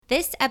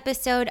This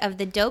episode of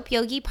the Dope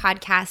Yogi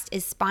podcast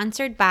is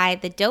sponsored by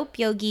the Dope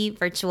Yogi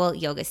Virtual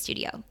Yoga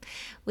Studio.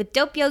 With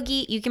Dope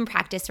Yogi, you can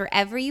practice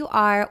wherever you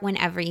are,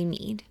 whenever you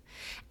need.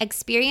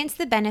 Experience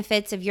the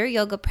benefits of your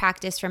yoga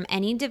practice from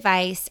any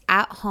device,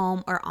 at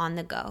home, or on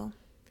the go.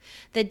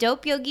 The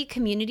Dope Yogi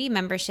community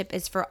membership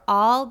is for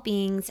all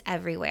beings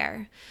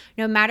everywhere.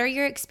 No matter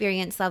your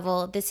experience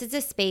level, this is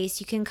a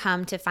space you can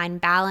come to find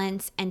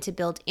balance and to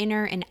build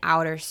inner and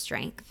outer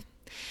strength.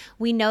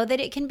 We know that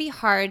it can be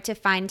hard to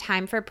find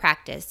time for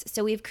practice,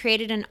 so we've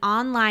created an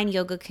online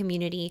yoga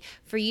community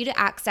for you to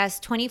access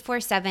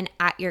 24/7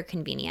 at your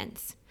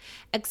convenience.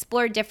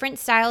 Explore different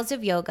styles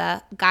of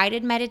yoga,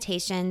 guided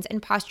meditations,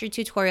 and posture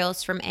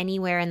tutorials from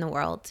anywhere in the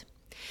world.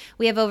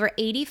 We have over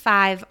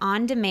 85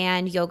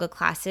 on-demand yoga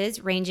classes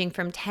ranging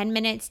from 10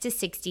 minutes to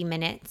 60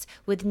 minutes,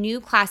 with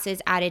new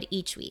classes added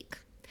each week.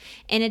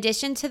 In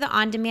addition to the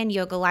on-demand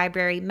yoga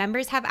library,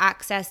 members have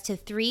access to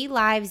 3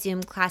 live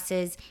Zoom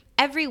classes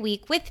every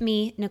week with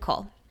me,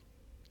 Nicole.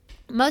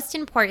 Most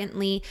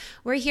importantly,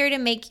 we're here to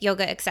make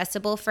yoga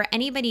accessible for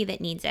anybody that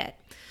needs it.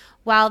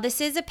 While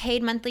this is a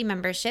paid monthly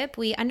membership,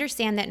 we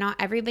understand that not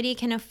everybody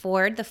can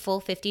afford the full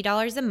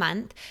 $50 a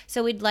month,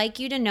 so we'd like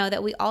you to know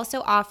that we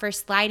also offer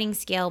sliding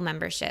scale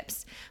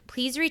memberships.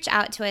 Please reach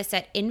out to us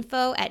at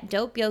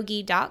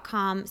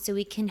info@dopeyogi.com so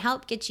we can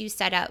help get you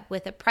set up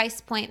with a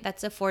price point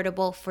that's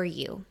affordable for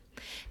you.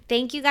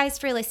 Thank you guys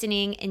for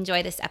listening.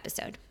 Enjoy this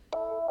episode.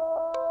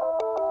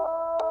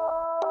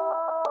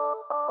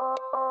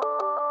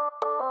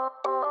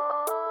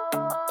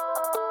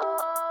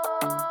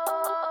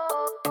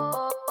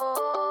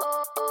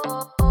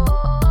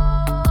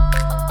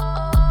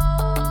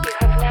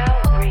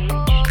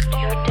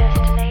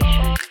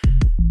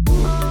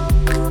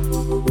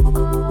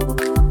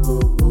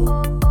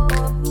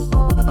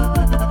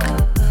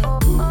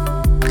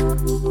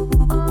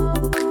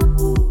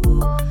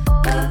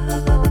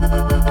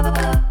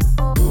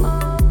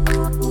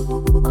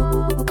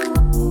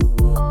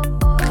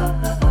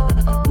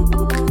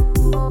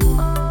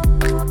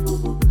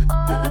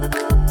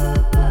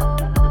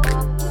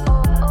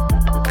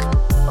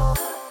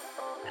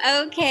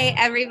 Okay,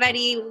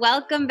 everybody,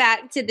 welcome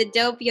back to the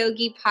Dope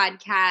Yogi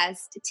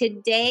podcast.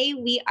 Today,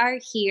 we are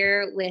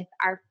here with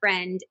our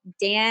friend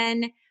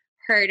Dan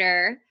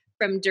Huerter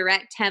from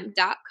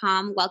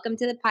directhemp.com. Welcome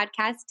to the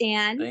podcast,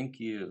 Dan. Thank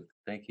you.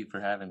 Thank you for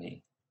having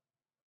me.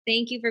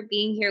 Thank you for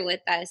being here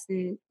with us.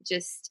 And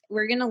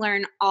we're going to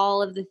learn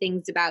all of the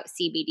things about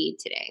CBD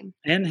today.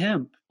 And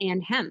hemp.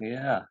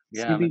 Yeah.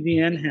 CBD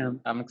and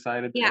hemp. I'm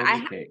excited to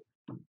educate.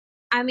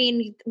 I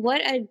mean, what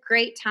a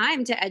great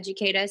time to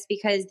educate us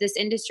because this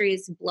industry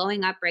is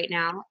blowing up right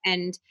now.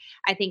 And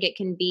I think it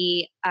can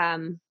be,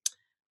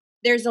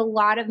 there's a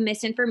lot of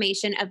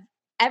misinformation of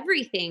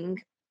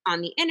everything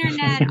on the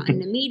internet, on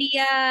the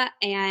media.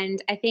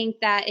 And I think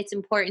that it's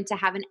important to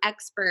have an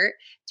expert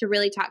to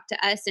really talk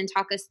to us and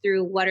talk us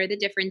through what are the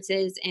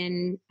differences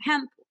in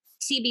hemp,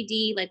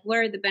 CBD, like what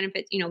are the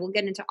benefits, we'll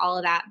get into all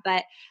of that.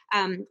 But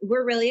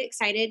we're really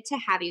excited to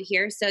have you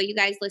here. So you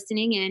guys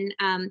listening in,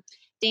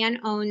 Dan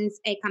owns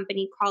a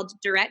company called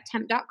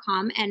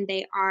directhemp.com, and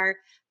they are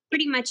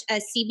pretty much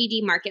a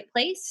CBD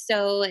marketplace.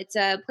 So it's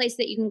a place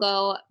that you can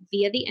go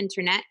via the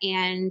internet,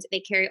 and they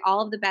carry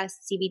all of the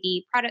best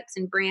CBD products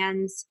and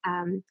brands.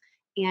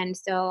 And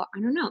so,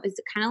 I don't know, is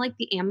it kind of like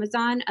the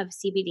Amazon of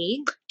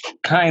CBD?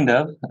 Kind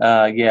of.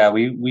 Yeah,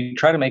 we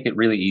try to make it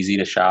really easy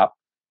to shop.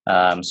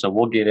 So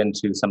we'll get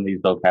into some of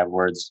these vocab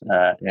words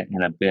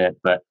in a bit,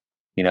 but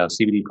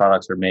CBD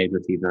products are made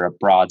with either a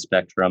broad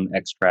spectrum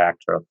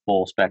extract or a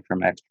full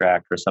spectrum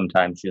extract, or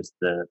sometimes just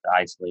the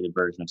isolated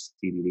version of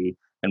CBD.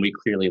 And we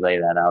clearly lay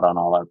that out on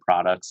all our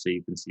products so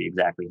you can see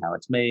exactly how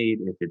it's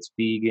made, if it's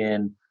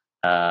vegan,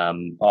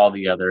 all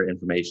the other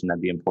information that'd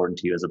be important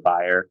to you as a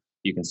buyer.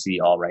 You can see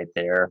all right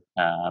there.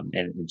 And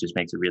it just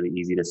makes it really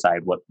easy to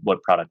decide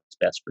what product is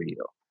best for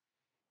you.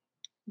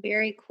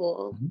 Very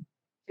cool. Mm-hmm.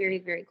 Very,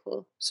 very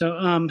cool. So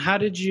how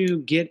did you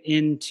get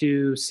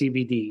into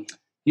CBD?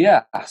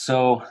 Yeah.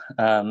 So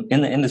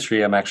in the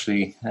industry,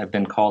 I've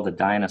been called a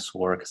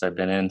dinosaur because I've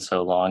been in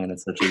so long and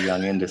it's such a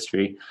young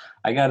industry.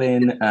 I got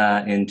in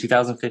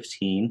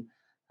 2015.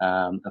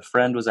 A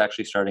friend was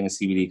actually starting a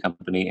CBD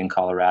company in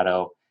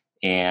Colorado,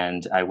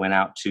 and I went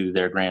out to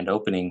their grand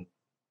opening.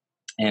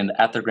 And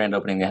at their grand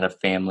opening, they had a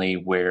family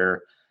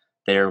where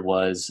there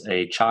was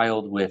a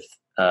child with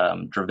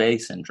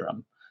Dravet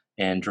syndrome.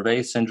 And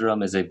Dravet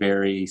syndrome is a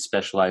very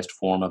specialized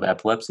form of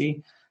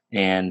epilepsy.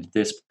 And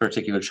this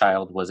particular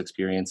child was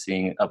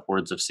experiencing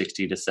upwards of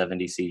 60 to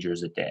 70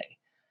 seizures a day.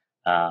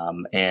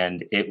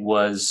 And it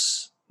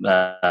was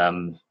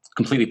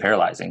completely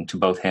paralyzing to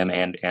both him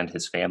and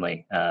his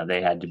family.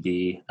 They had to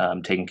be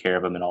taking care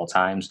of him at all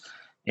times.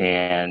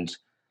 And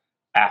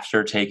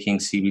after taking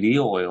CBD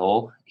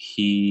oil,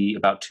 he,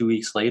 about 2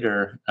 weeks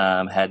later,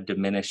 had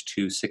diminished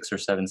to 6 or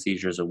 7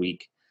 seizures a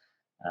week.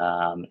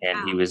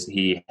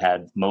 He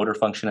had motor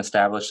function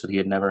established that he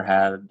had never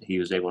had. He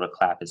was able to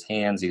clap his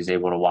hands. He was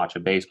able to watch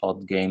a baseball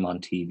game on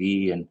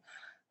TV. And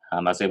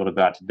I was able to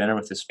go out to dinner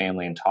with his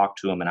family and talk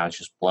to him. And I was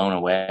just blown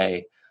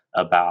away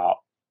about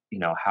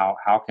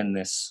how can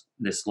this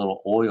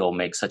little oil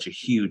make such a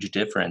huge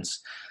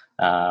difference?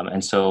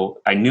 And so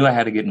I knew I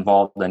had to get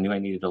involved. I knew I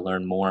needed to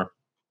learn more.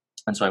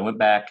 And so I went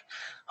back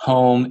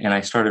home and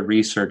I started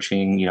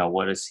researching,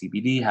 what is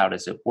CBD? How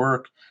does it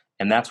work?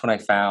 And that's when I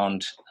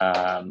found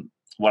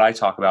what I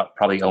talk about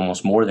probably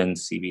almost more than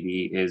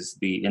CBD is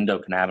the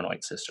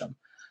endocannabinoid system.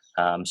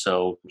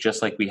 So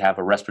just like we have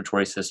a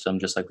respiratory system,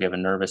 just like we have a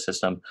nervous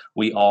system,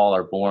 we all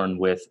are born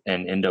with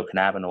an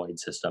endocannabinoid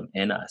system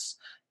in us.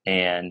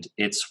 And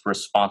its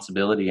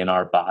responsibility in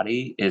our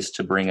body is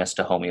to bring us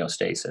to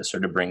homeostasis or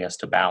to bring us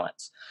to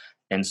balance.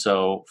 And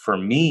so for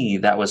me,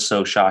 that was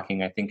so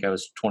shocking. I think I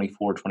was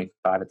 24,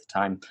 25 at the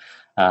time.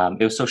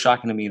 It was so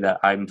shocking to me that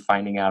I'm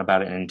finding out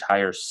about an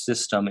entire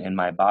system in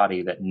my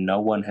body that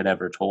no one had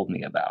ever told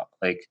me about.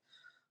 Like,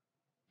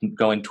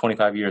 going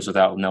 25 years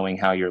without knowing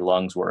how your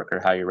lungs work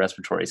or how your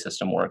respiratory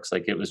system works.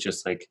 Like, it was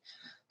just like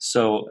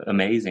so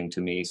amazing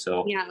to me.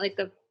 So Yeah, like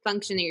a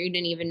function that you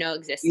didn't even know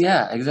existed.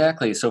 yeah,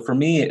 exactly. So for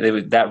me,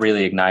 that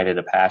really ignited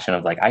a passion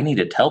of like, I need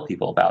to tell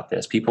people about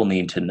this. People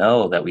need to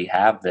know that we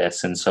have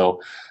this. And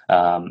so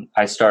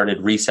I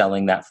started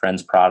reselling that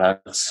friend's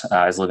products.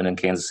 I was living in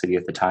Kansas City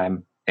at the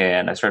time,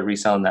 and I started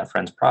reselling that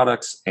friend's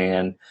products.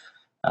 And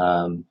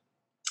um,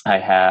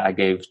 I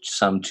gave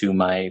some to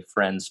my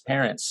friend's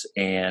parents,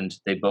 and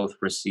they both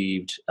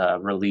received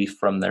relief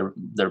from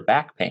their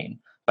back pain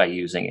by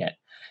using it.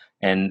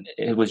 And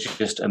it was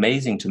just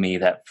amazing to me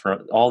that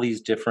for all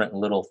these different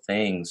little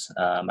things,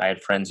 I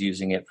had friends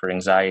using it for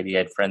anxiety.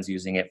 I had friends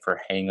using it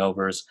for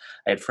hangovers.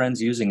 I had friends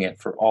using it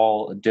for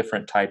all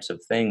different types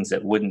of things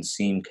that wouldn't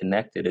seem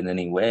connected in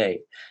any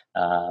way.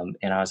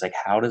 And I was like,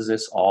 how does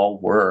this all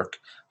work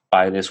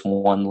by this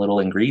one little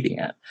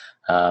ingredient?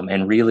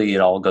 And really,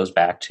 it all goes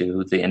back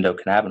to the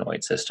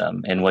endocannabinoid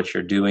system. And what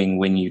you're doing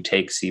when you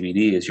take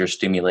CBD is you're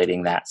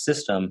stimulating that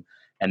system,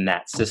 and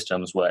that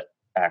system's what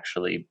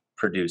actually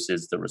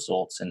produces the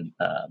results and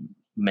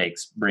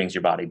brings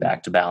your body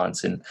back to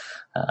balance and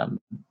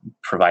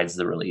provides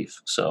the relief.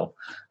 So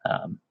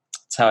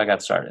that's how I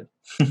got started.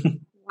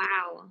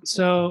 Wow.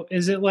 So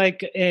is it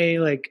like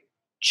a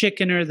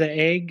chicken or the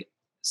egg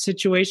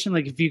situation?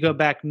 Like if you go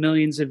back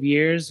millions of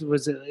years,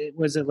 was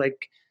it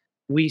like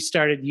we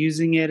started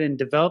using it and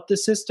developed the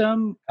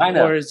system?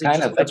 Or is it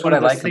just like That's one what I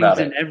of those like things about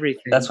in it.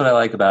 everything? That's what I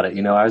like about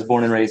it. I was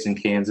born and raised in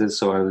Kansas,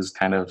 so I was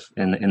kind of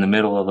in the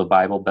middle of the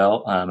Bible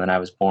Belt, and I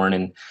was born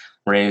and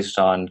raised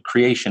on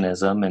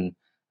creationism, and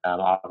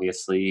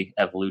obviously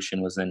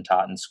evolution was then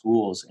taught in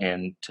schools.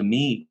 And to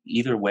me,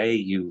 either way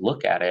you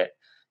look at it,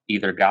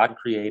 either God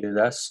created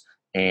us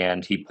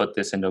and he put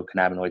this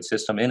endocannabinoid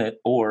system in it,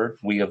 or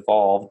we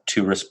evolved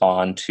to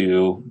respond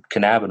to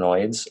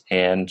cannabinoids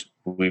and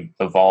we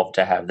evolved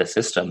to have the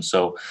system.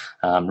 So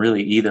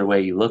really, either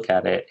way you look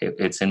at it,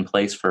 it's in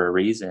place for a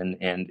reason,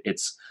 and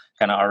it's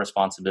kind of our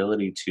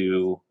responsibility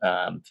to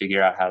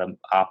figure out how to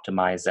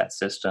optimize that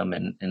system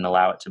and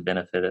allow it to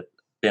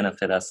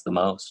benefit us the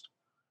most.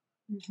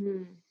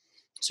 Mm-hmm.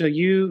 So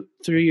you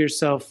threw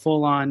yourself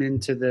full on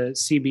into the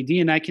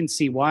CBD, and I can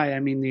see why. I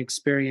mean, the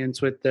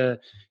experience with the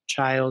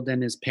child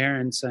and his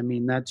parents, I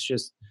mean, that's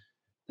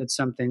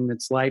something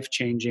that's life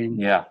changing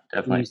Yeah, when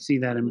you definitely. see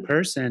that in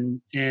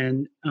person.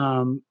 And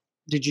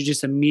did you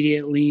just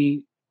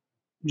immediately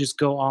just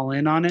go all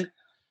in on it?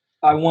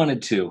 I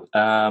wanted to.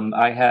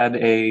 I had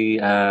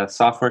a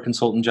software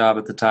consultant job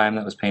at the time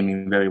that was paying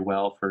me very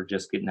well for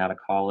just getting out of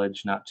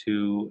college, not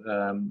too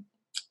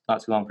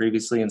long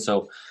previously, and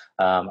so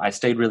I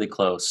stayed really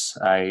close.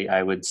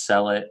 I would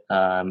sell it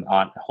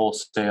on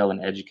wholesale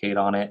and educate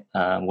on it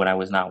when I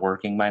was not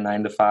working my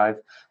 9 to 5,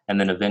 and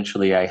then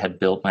eventually I had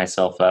built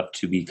myself up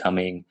to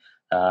becoming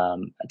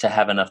to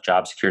have enough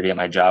job security at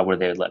my job where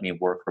they would let me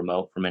work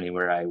remote from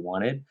anywhere I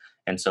wanted.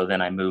 And so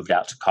then I moved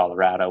out to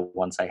Colorado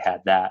once I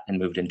had that, and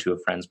moved into a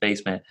friend's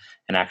basement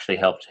and actually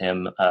helped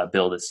him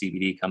build a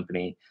CBD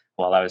company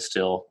while I was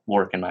still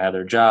working my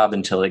other job,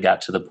 until it got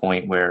to the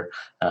point where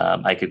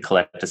I could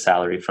collect a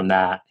salary from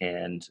that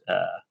and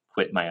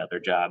quit my other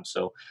job.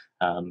 So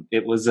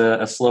it was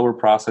a slower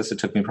process. It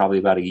took me probably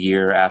about a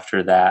year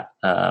after that,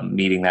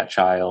 meeting that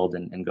child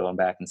and going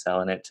back and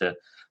selling it, to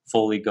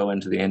fully go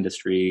into the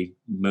industry,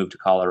 move to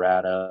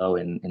Colorado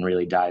and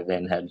really dive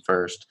in head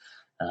first.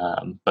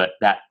 But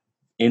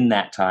in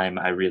that time,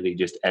 I really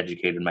just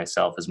educated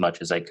myself as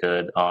much as I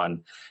could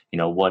on,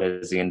 what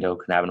is the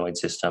endocannabinoid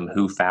system,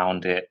 who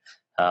found it,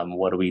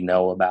 what do we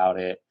know about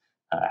it,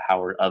 how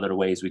are other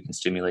ways we can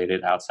stimulate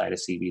it outside of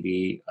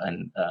CBD,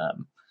 and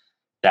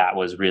that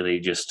was really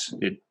just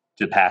it.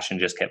 The passion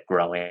just kept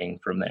growing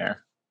from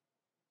there.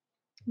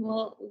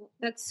 Well,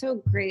 that's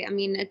so great. I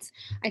mean,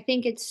 I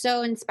think it's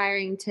so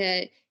inspiring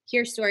to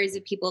hear stories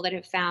of people that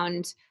have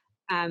found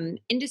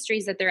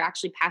industries that they're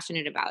actually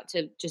passionate about,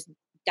 to just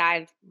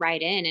dive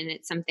right in. And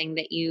it's something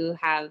that you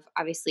have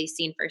obviously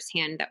seen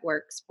firsthand that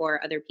works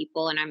for other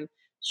people. And I'm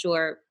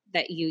sure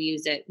that you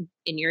use it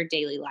in your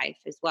daily life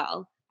as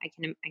well. I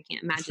can't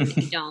imagine that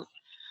you don't.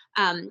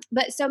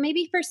 But so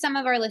maybe for some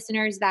of our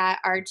listeners that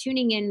are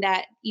tuning in,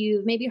 that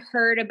you've maybe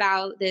heard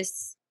about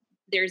this,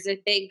 there's a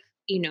big,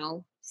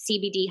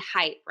 CBD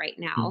hype right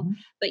now, Mhm.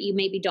 but you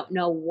maybe don't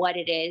know what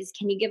it is.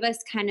 Can you give us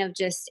kind of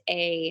just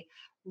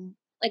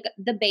like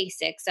the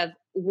basics of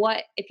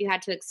what, if you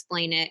had to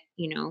explain it,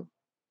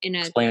 in a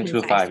Explain it to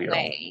a concise 5-year-old.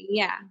 way?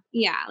 Yeah.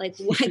 Yeah. Like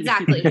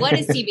exactly. What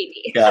is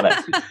CBD? Got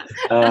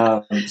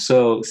it.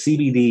 So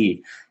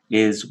CBD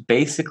is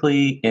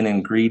basically an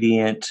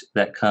ingredient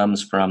that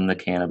comes from the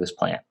cannabis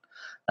plant.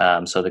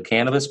 So the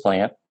cannabis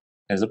plant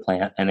is a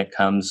plant, and it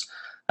comes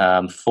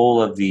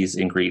full of these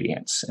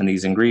ingredients. And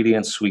these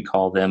ingredients, we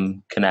call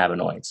them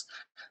cannabinoids.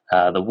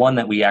 The one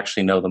that we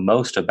actually know the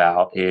most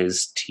about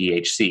is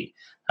THC.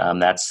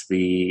 That's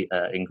the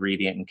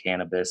ingredient in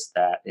cannabis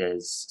that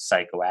is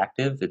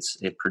psychoactive.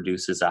 It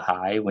produces a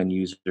high when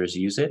users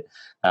use it.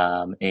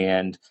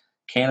 And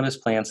cannabis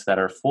plants that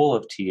are full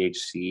of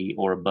THC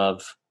or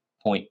above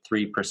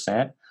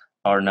 0.3%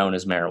 are known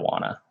as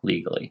marijuana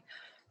legally.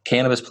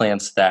 Cannabis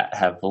plants that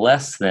have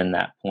less than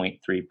that 0.3%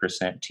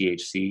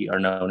 THC are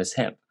known as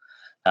hemp.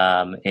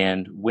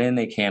 And when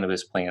a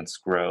cannabis plant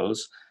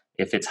grows,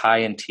 if it's high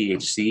in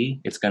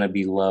THC, it's going to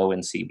be low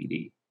in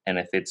CBD. And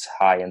if it's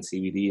high in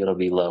CBD, it'll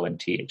be low in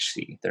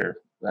THC.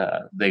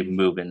 They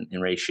move in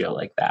ratio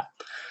like that.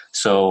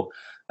 So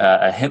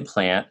a hemp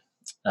plant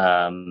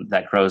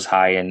that grows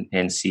high in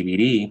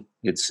CBD,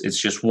 it's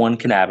just one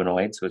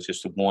cannabinoid, so it's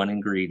just one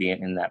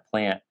ingredient in that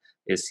plant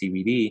is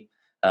CBD.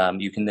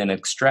 You can then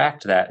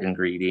extract that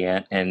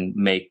ingredient and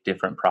make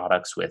different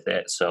products with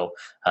it. So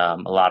a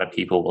lot of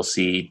people will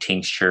see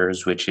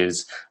tinctures, which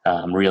is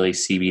really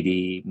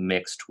CBD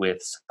mixed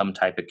with some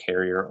type of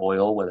carrier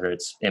oil, whether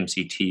it's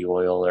MCT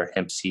oil or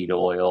hemp seed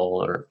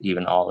oil or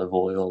even olive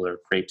oil or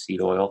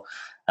grapeseed oil.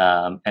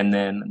 And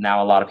then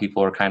now a lot of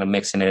people are kind of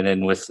mixing it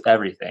in with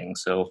everything.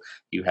 So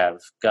you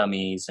have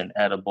gummies and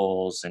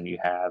edibles, and you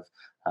have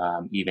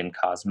even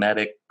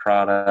cosmetic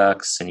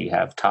products, and you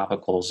have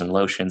topicals and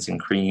lotions and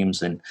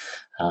creams and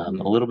a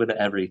little bit of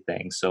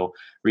everything. So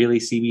really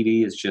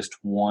CBD is just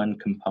one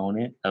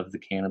component of the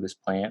cannabis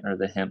plant or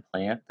the hemp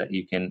plant that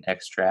you can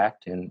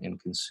extract and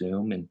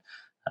consume and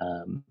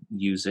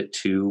use it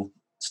to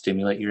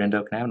stimulate your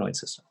endocannabinoid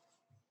system.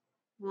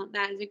 Well,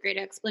 that is a great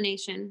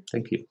explanation.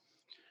 Thank you.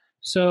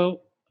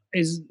 So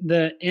is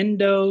the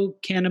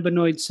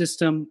endocannabinoid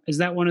system, is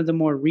that one of the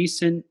more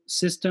recent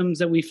systems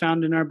that we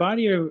found in our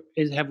body, or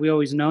have we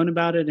always known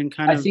about it and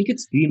kind I of think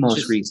it's the most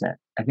just recent.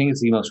 I think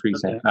it's the most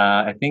recent. okay.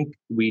 I think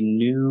we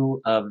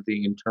knew of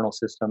the internal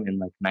system in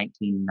like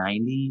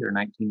 1990 or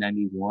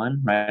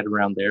 1991. Right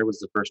around there was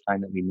the first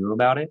time that we knew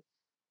about it.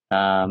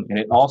 And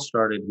it all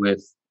started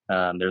with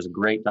there's a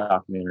great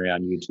documentary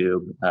on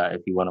YouTube.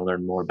 If you want to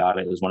learn more about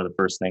it, it was one of the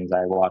first things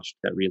I watched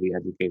that really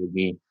educated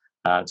me.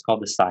 It's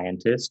called The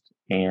Scientist,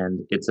 and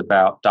it's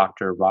about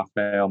Dr.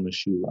 Raphael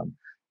Mechoulam.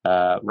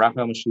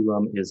 Raphael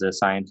Mechoulam is a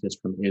scientist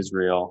from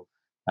Israel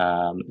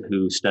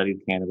who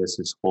studied cannabis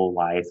his whole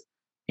life.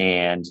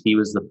 And he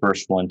was the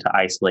first one to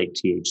isolate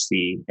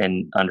THC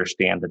and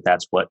understand that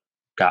that's what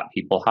got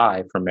people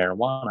high from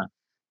marijuana.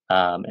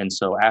 And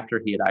so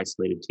after he had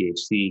isolated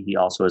THC, he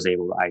also was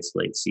able to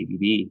isolate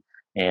CBD.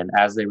 And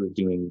as they were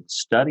doing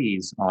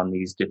studies on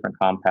these different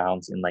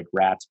compounds in like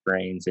rats'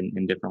 brains and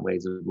in different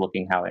ways of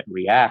looking how it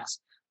reacts,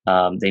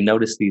 they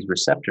noticed these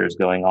receptors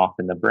going off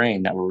in the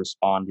brain that were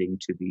responding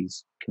to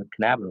these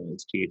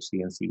cannabinoids,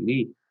 THC and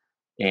CBD.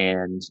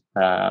 And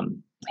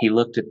he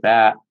looked at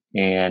that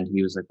and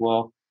he was like,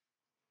 well,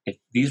 if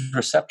these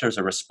receptors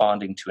are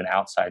responding to an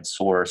outside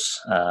source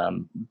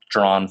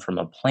drawn from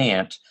a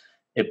plant,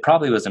 it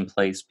probably was in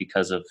place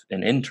because of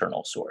an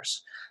internal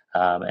source.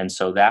 And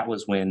so that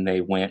was when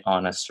they went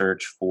on a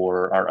search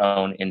for our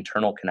own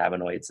internal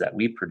cannabinoids that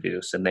we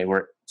produce, and they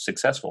were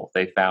successful.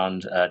 They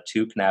found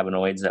 2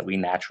 cannabinoids that we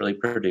naturally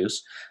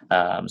produce.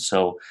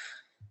 So,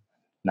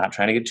 not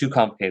trying to get too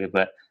complicated,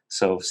 but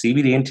so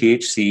CBD and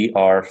THC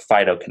are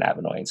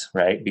phytocannabinoids,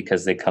 right?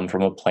 Because they come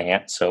from a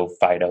plant. So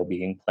phyto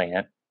being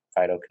plant,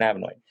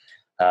 phytocannabinoid.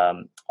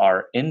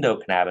 Our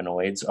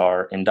endocannabinoids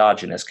are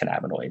endogenous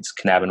cannabinoids,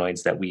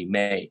 cannabinoids that we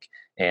make.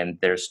 And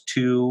there's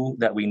 2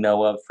 that we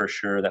know of for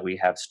sure that we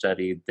have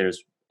studied.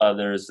 There's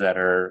others that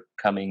are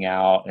coming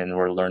out and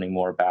we're learning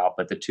more about,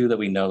 but the 2 that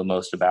we know the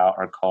most about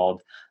are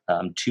called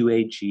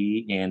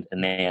 2-AG and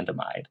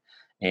anandamide.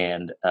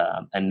 And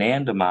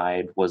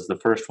anandamide was the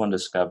first one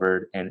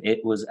discovered, and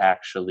it was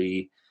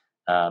actually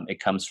it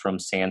comes from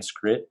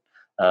Sanskrit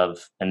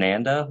of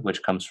ananda,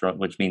 which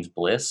means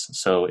bliss.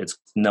 So it's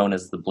known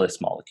as the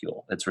bliss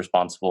molecule. It's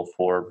responsible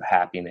for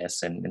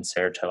happiness and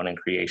serotonin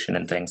creation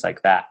and things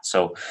like that.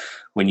 So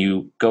when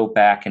you go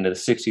back into the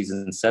 60s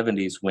and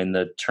 70s, when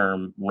the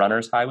term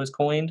runner's high was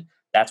coined,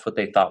 that's what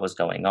they thought was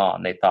going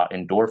on. They thought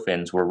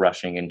endorphins were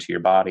rushing into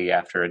your body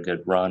after a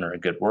good run or a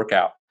good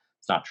workout.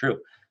 It's not true.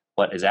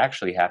 What is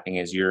actually happening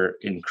is you're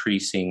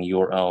increasing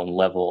your own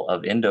level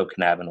of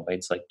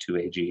endocannabinoids like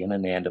 2-AG and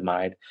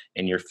anandamide,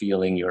 and you're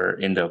feeling your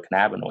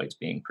endocannabinoids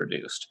being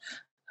produced.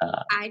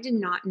 I did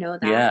not know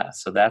that. Yeah,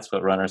 so that's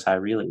what runner's high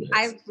really is.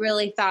 I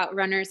really thought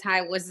runner's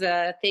high was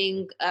a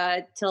thing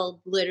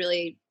till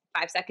literally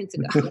 5 seconds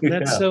ago.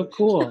 That's so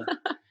cool.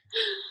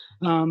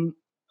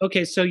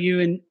 Okay, so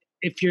you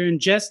if you're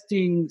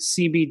ingesting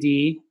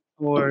CBD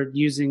or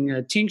using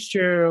a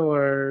tincture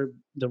or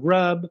the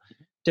rub,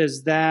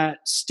 does that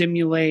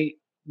stimulate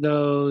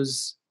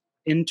those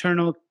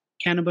internal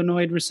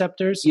cannabinoid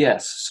receptors?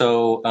 Yes.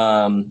 So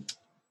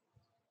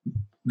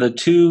the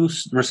two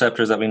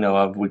receptors that we know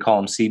of, we call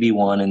them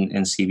CB1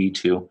 and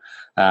CB2.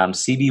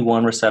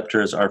 CB1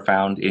 receptors are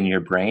found in your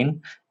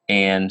brain,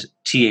 and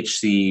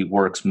THC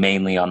works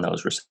mainly on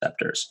those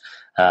receptors.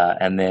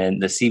 And then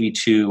the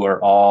CB2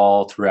 are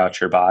all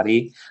throughout your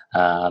body,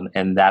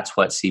 and that's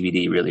what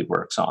CBD really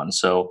works on.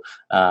 So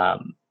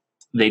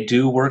they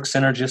do work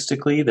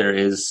synergistically. There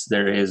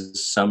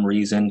is some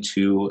reason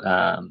to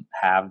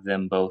have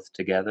them both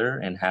together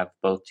and have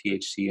both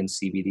THC and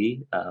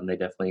CBD. They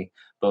definitely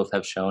both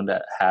have shown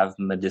to have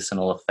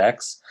medicinal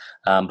effects,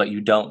 but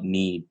you don't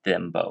need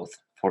them both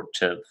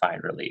to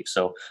find relief.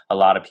 So a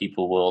lot of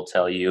people will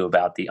tell you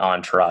about the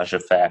entourage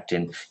effect,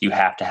 and you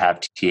have to have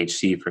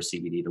THC for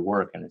CBD to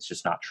work, and it's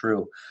just not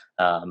true.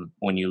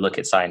 When you look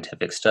at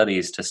scientific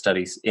studies, to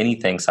study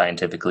anything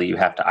scientifically, you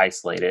have to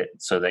isolate it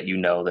so that you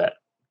know that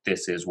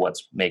this is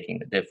what's making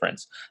the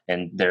difference.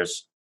 And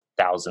there's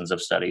thousands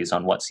of studies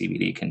on what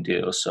CBD can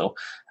do. So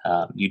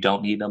you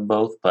don't need them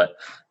both, but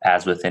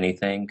as with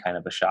anything, kind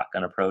of a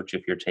shotgun approach,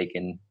 if you're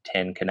taking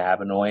 10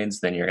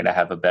 cannabinoids, then you're going to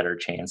have a better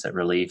chance at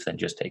relief than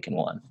just taking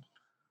one.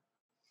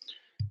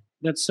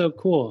 That's so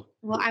cool.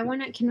 Well,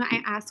 can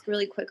I ask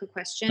really quick a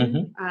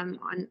question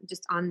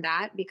on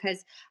that?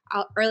 Because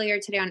earlier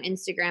today on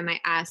Instagram,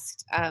 I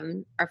asked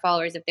our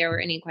followers if there were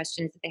any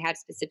questions that they had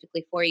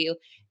specifically for you.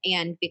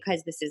 And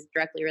because this is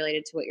directly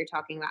related to what you're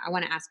talking about, I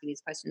want to ask you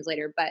these questions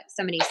later. But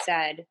somebody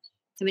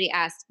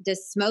asked,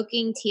 does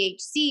smoking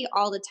THC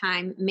all the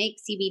time make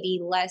CBD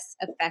less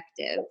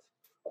effective?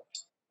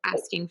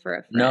 Asking for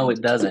a friend. No,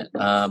 it doesn't.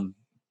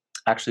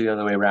 Actually, the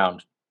other way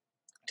around.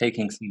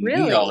 Taking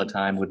CBD all the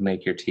time would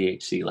make your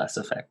THC less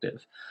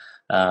effective.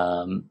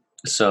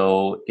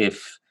 So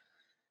if,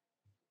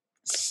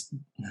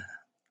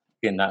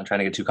 again, not trying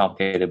to get too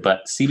complicated,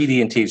 but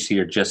CBD and THC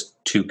are just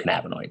two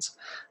cannabinoids.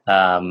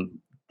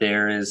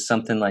 There is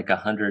something like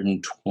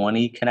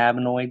 120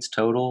 cannabinoids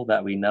total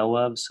that we know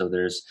of. So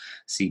there's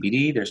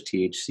CBD, there's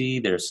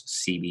THC, there's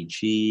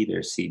CBG,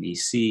 there's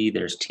CBC,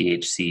 there's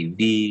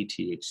THCV,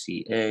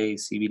 THCA,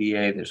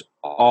 CBDA. There's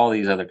all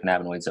these other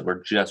cannabinoids that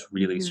we're just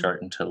really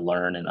starting to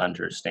learn and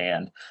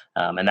understand.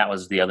 And that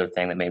was the other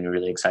thing that made me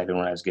really excited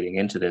when I was getting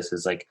into this,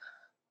 is like,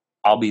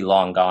 I'll be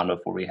long gone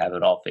before we have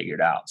it all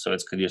figured out. So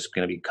it's just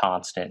going to be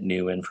constant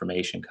new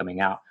information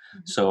coming out.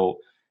 So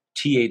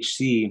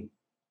THC,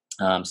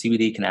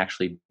 CBD can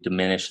actually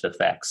diminish the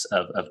effects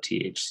of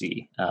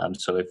THC.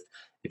 So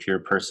if you're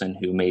a person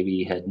who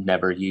maybe had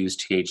never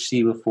used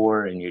THC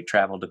before and you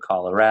travel to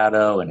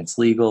Colorado and it's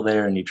legal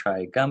there and you try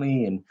a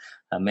gummy and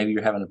maybe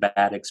you're having a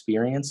bad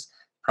experience,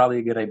 probably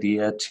a good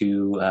idea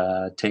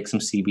to take some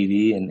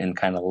CBD and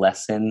kind of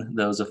lessen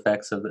those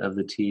effects of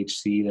the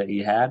THC that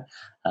you had.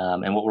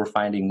 And what we're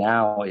finding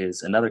now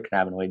is another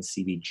cannabinoid,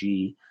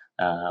 CBG,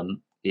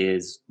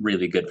 is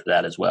really good for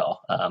that as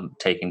well,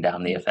 taking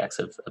down the effects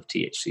of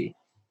THC.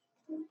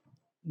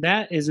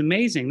 That is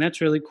amazing.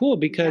 That's really cool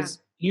because,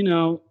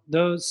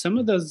 some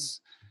of those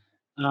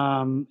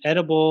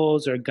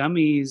edibles or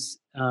gummies,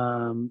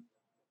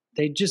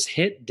 they just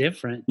hit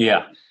different.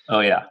 Yeah.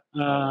 Oh yeah.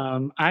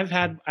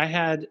 I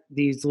had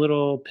these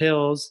little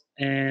pills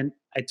and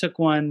I took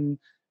one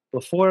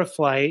before a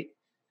flight.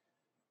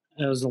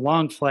 It was a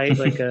long flight,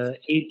 like a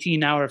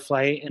 18-hour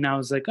flight. And I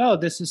was like, oh,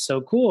 this is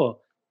so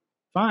cool.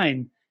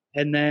 Fine.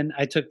 And then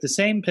I took the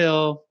same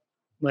pill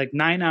like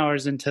 9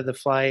 hours into the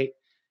flight,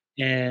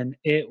 and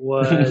it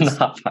was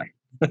not fine.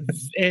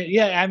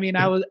 I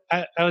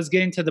was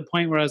getting to the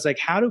point where I was like,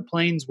 how do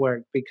planes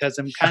work? Because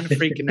I'm kind of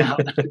freaking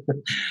out.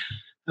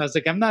 I was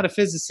like, I'm not a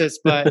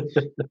physicist, but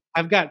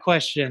I've got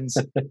questions.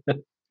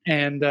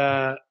 And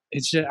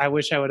it's just, I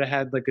wish I would have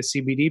had like a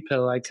CBD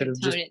pill. I could have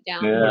just it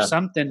down. or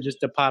something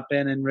just to pop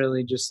in and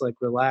really just like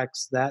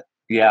relax that.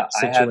 Yeah,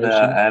 situation.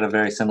 I had a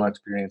very similar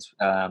experience.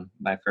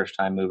 My first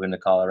time moving to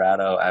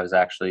Colorado, I was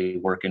actually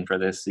working for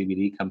this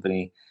CBD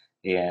company,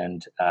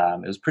 and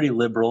it was pretty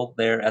liberal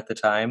there at the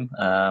time.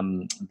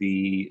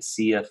 The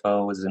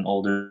CFO was an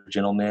older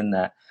gentleman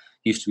that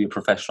used to be a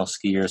professional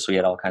skier, so he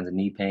had all kinds of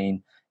knee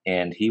pain,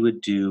 and he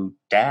would do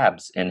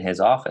dabs in his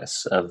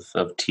office of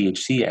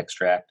THC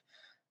extract.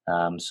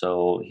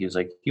 So he was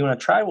like, "You want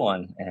to try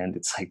one?" And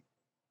it's like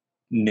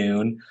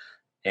noon,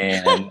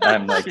 and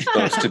I'm like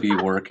supposed to be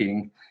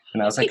working.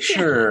 And I was like,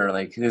 sure,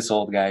 like this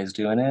old guy's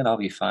doing it, I'll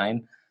be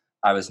fine.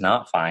 I was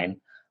not fine.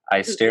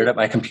 I stared at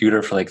my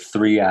computer for like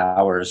 3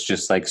 hours,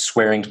 just like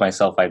swearing to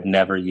myself I'd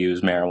never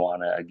use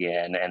marijuana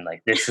again. And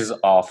like, this is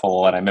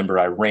awful. And I remember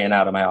I ran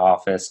out of my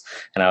office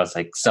and I was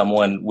like,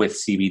 someone with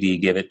CBD,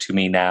 give it to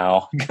me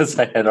now, because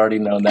I had already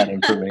known that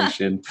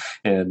information.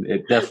 And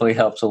it definitely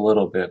helps a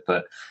little bit,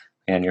 but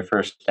man, your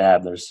first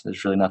dab, there's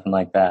really nothing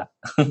like that.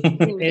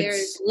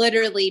 There's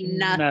literally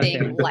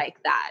nothing like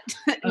that.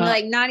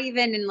 Like not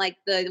even in like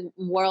the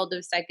world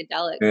of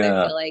psychedelics.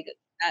 Yeah. I feel like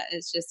that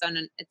is just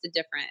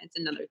it's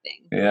another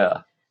thing.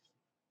 Yeah.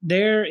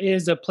 there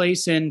is a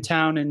place in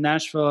town in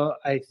Nashville.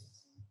 I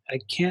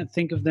can't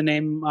think of the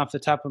name off the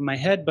top of my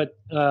head, but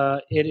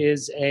it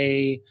is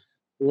a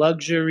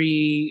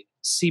luxury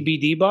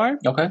CBD bar.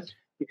 Okay.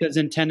 Because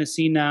in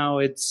Tennessee now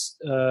it's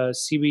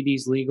CBD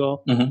is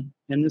legal, and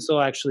this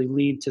will actually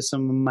lead to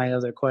some of my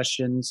other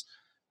questions.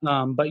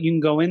 But you can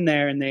go in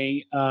there and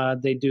they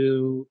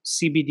do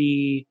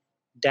CBD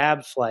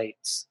dab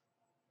flights.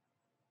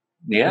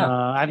 Yeah.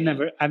 I've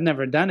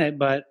never done it,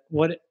 but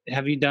what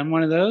have you done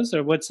one of those,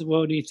 or what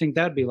do you think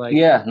that'd be like?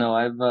 Yeah, no,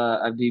 I've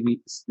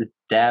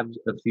dabbed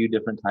a few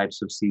different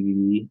types of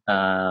CBD.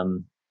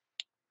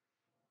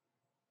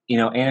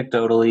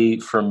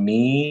 Anecdotally, for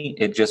me,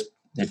 it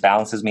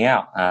balances me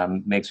out,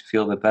 makes me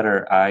feel a bit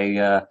better.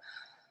 I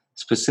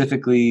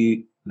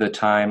specifically the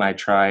time I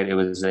tried, it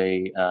was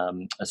a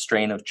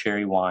strain of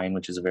cherry wine,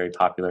 which is a very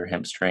popular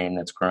hemp strain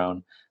that's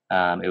grown.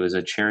 It was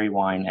a cherry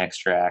wine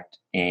extract,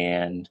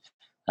 and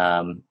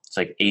it's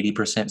like 80%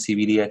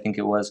 CBD, I think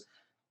it was.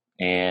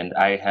 And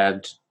I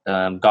had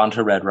gone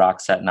to Red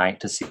Rocks that night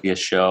to see a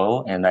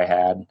show, and I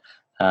had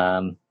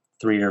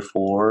 3 or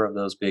 4 of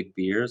those big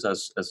beers. I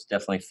was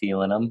definitely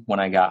feeling them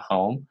when I got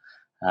home,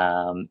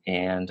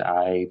 and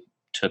I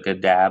took a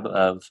dab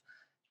of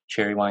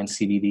cherry wine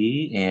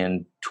CBD,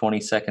 and 20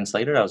 seconds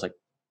later, I was like,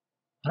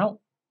 I don't,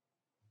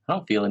 I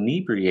don't feel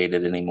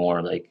inebriated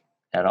anymore, like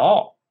at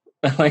all.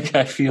 Like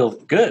I feel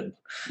good,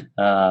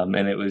 and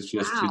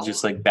it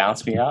just like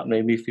bounced me out and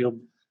made me feel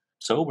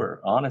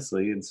sober,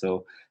 honestly. And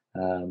so,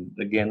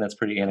 again, that's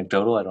pretty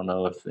anecdotal. I don't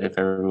know if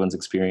everyone's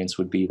experience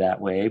would be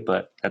that way,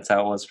 but that's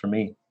how it was for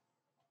me.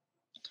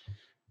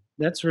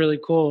 That's really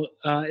cool.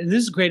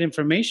 This is great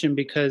information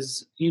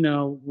because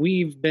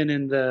we've been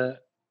in the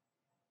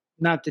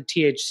not the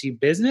THC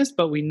business,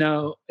 but we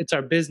know it's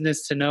our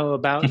business to know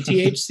about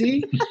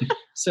THC.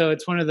 So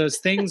it's one of those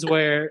things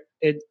where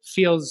it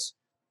feels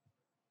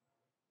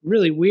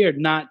really weird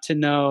not to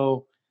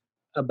know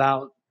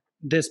about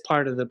this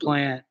part of the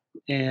plant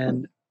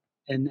and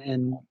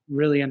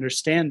really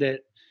understand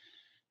it.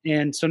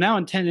 And so now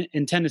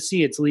in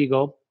Tennessee, it's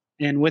legal,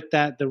 and with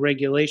that, the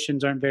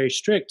regulations aren't very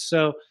strict.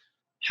 So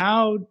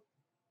how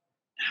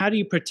do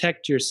you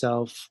protect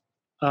yourself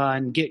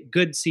and get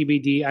good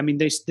CBD? I mean,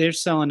 they're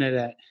selling it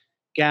at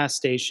gas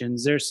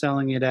stations. They're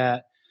selling it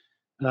at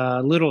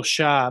little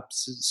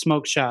shops,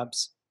 smoke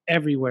shops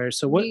everywhere.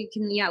 So what you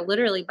can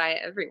literally buy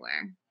it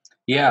everywhere.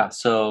 Yeah,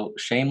 so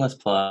shameless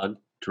plug,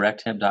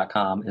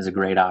 directhemp.com is a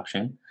great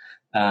option.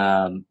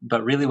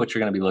 But really what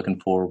you're going to be looking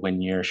for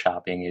when you're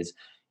shopping is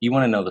you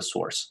want to know the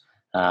source.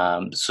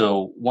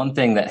 So one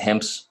thing that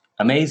hemp's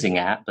amazing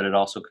at, but it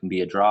also can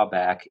be a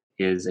drawback,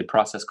 is a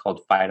process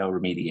called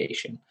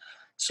phytoremediation.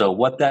 So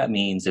what that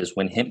means is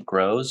when hemp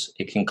grows,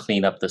 it can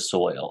clean up the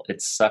soil.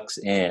 It sucks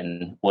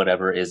in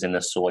whatever is in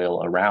the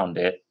soil around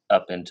it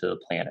up into the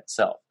plant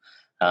itself.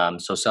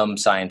 So some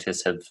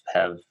scientists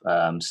have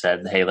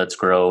said, hey, let's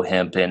grow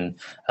hemp in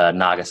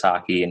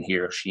Nagasaki and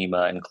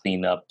Hiroshima and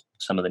clean up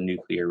some of the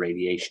nuclear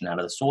radiation out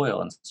of the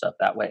soil and stuff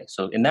that way.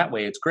 So in that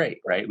way, it's great,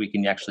 right? We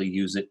can actually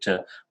use it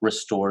to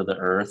restore the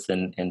earth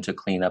and to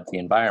clean up the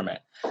environment.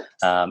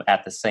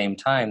 At the same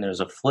time, there's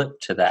a flip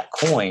to that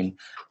coin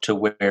to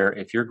where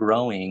if you're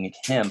growing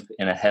hemp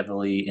in a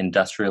heavily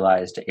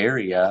industrialized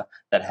area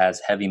that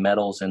has heavy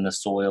metals in the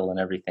soil and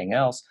everything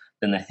else,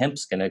 then the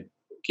hemp's going to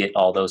get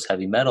all those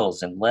heavy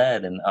metals and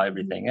lead and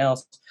everything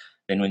else.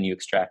 Then when you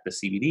extract the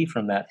CBD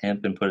from that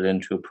hemp and put it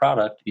into a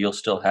product, you'll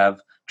still have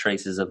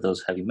traces of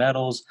those heavy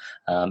metals.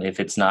 If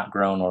it's not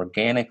grown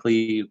organically,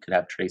 you could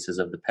have traces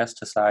of the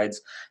pesticides.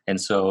 And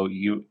so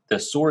the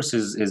source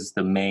is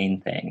the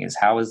main thing, is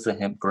how is the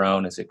hemp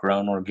grown? Is it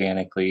grown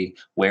organically?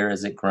 Where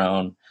is it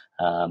grown?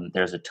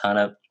 There's a ton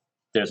of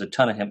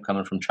hemp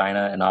coming from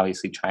China, and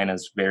obviously China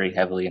is very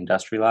heavily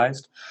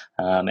industrialized.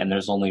 And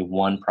there's only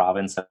one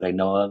province that I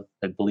know of.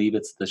 I believe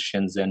it's the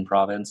Shenzhen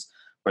province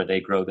where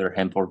they grow their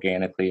hemp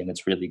organically, and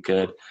it's really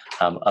good.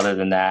 Other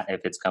than that,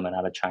 if it's coming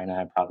out of China,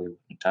 I probably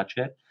wouldn't touch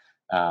it,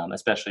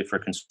 especially for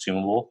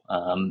consumable.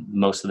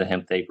 Most of the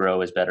hemp they grow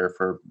is better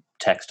for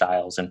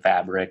textiles and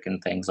fabric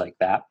and things like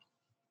that.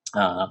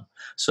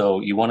 So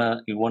you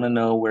want to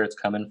know where it's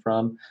coming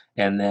from,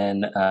 and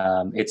then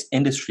it's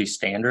industry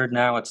standard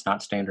now. It's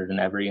not standard in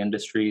every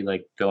industry.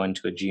 Like going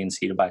to a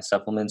GNC to buy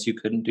supplements, you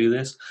couldn't do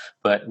this,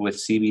 but with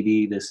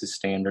CBD, this is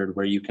standard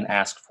where you can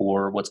ask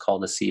for what's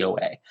called a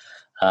COA,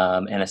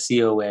 and a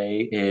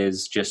COA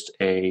is just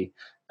a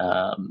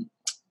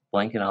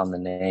blanking on the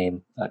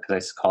name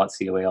because I call it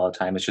COA all the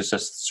time. It's just a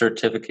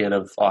certificate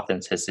of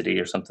authenticity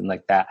or something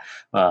like that.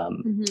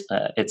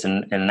 It's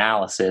an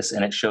analysis,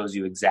 and it shows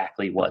you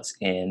exactly what's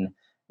in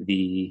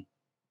the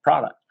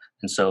product.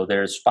 And so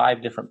there's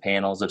 5 different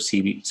panels of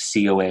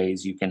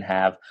COAs. You can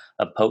have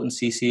a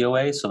potency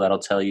COA, so that'll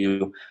tell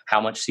you how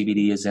much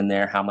CBD is in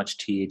there, how much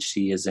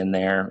THC is in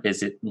there,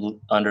 is it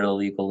under the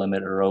legal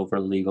limit or over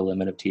the legal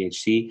limit of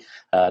THC.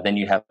 Then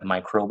you have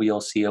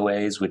microbial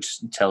COAs, which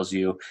tells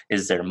you,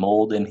 is there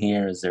mold in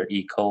here, is there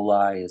E.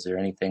 coli, is there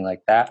anything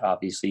like that?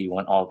 Obviously, you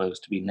want all those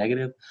to be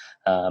negative.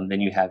 Then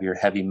you have your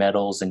heavy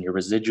metals and your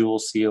residual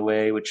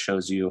COA, which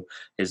shows you,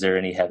 is there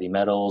any heavy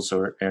metals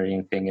or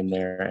anything in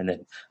there? And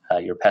then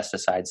your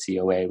pesticide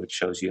COA, which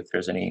shows you if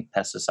there's any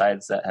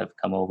pesticides that have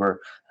come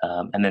over,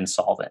 and then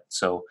solvent.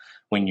 So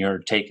when you're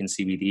taking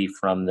CBD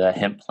from the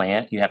hemp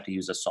plant, you have to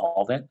use a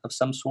solvent of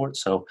some sort.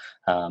 So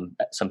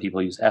some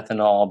people use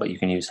ethanol, but you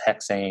can use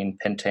hexane,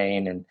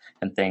 pentane,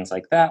 and things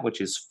like that,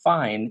 which is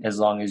fine as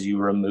long as you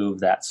remove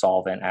that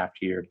solvent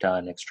after you're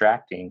done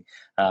extracting.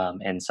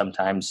 And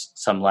sometimes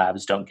some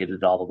labs don't get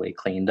it all the way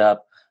cleaned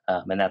up.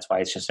 And that's why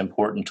it's just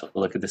important to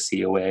look at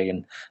the COA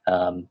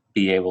and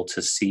be able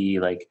to see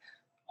like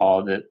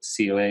all the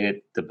COA,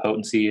 the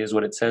potency is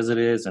what it says it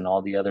is, and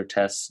all the other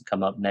tests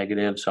come up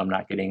negative. So I'm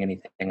not getting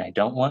anything I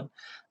don't want.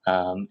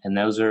 And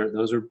those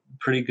are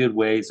pretty good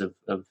ways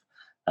of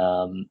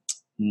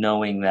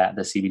knowing that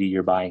the CBD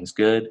you're buying is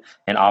good.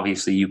 And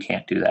obviously you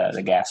can't do that at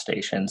a gas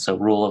station. So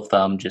rule of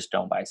thumb, just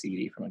don't buy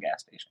CBD from a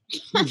gas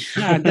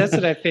station. That's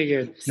what I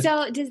figured.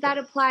 So does that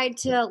apply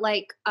to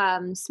like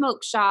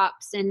smoke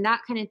shops and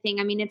that kind of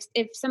thing? I mean,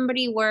 if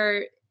somebody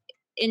were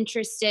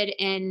interested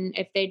in,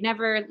 if they'd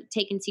never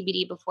taken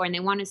CBD before and they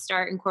want to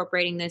start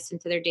incorporating this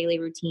into their daily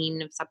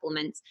routine of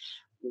supplements,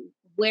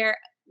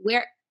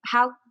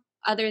 how,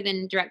 other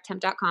than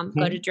directhemp.com,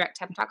 go to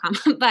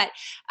directhemp.com. But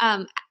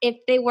if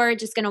they were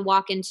just going to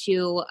walk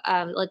into,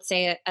 let's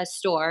say a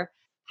store,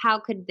 how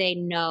could they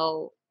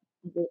know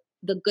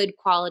the good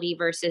quality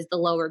versus the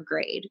lower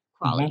grade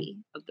quality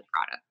of the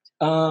product?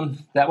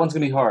 That one's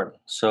gonna be hard.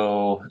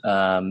 So,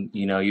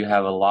 you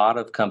have a lot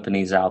of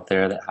companies out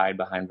there that hide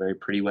behind very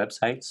pretty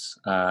websites,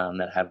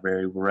 that have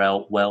very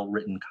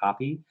well-written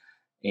copy,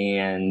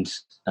 and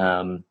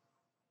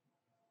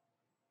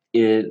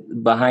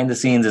behind the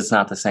scenes, it's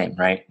not the same,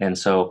 right? And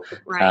so,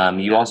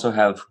 you also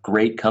have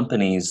great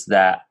companies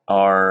that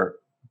are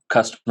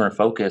customer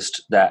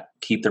focused that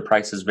keep their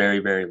prices very,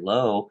 very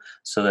low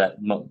so that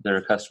their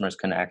customers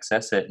can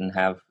access it and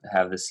have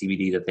the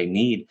CBD that they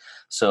need.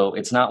 So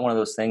it's not one of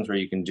those things where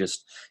you can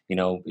just,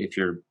 if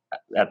you're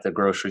at the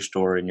grocery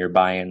store and you're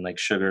buying like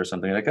sugar or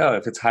something, like, oh,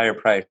 if it's higher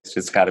priced,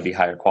 it's got to be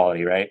higher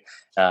quality, right?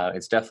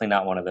 It's definitely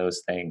not one of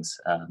those things.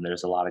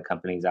 There's a lot of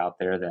companies out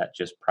there that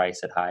just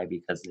price it high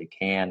because they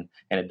can,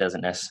 and it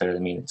doesn't necessarily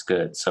mean it's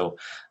good. So,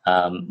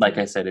 like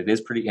I said, it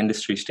is pretty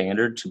industry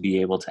standard to be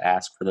able to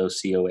ask for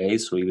those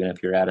COAs. So even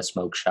if you're at a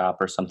smoke shop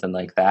or something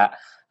like that,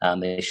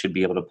 they should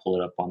be able to pull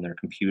it up on their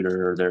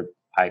computer or their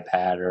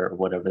iPad or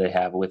whatever they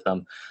have with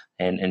them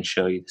and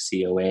show you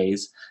the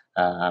COAs.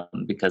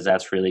 Because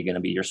that's really going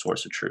to be your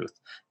source of truth.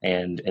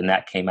 And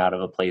that came out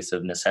of a place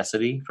of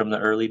necessity from the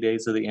early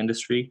days of the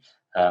industry,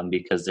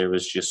 because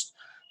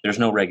there's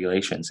no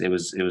regulations. It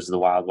was the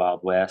wild,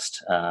 wild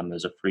west. It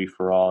was a free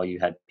for all. You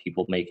had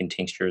people making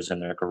tinctures in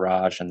their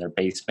garage and their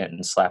basement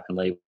and slapping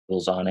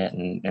labels on it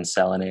and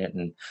selling it.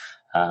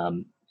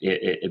 And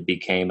it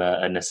became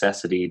a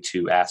necessity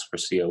to ask for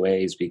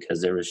COAs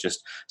because there was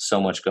just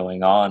so much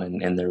going on,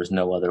 and there was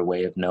no other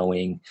way of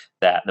knowing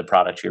that the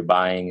product you're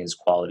buying is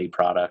quality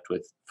product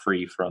with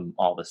free from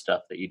all the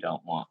stuff that you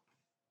don't want.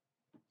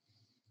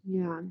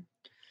 Yeah.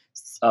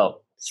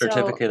 Oh,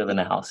 certificate of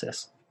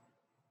analysis.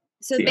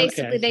 So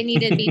basically they need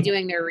to be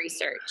doing their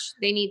research.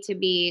 They need to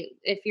be,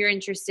 if you're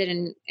interested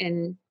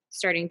in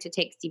starting to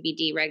take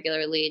CBD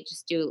regularly,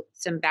 just do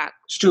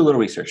a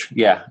little research.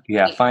 Yeah.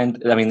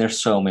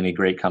 There's so many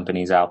great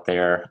companies out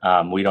there.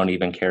 We don't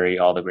even carry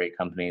all the great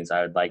companies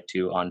I would like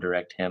to on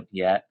Direct Hemp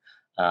yet.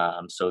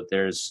 So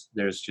there's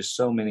just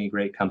so many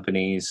great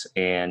companies,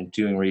 and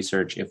doing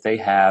research. If they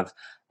have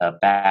a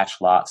batch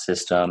lot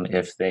system,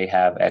 if they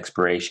have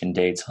expiration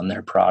dates on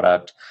their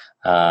product,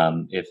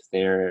 if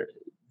they're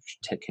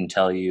can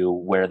tell you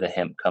where the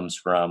hemp comes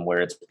from, where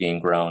it's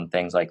being grown,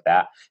 things like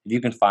that. If you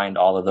can find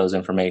all of those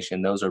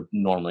information, those are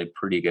normally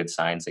pretty good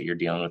signs that you're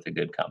dealing with a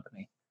good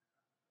company.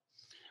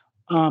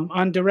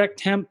 On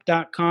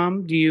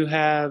directhemp.com, do you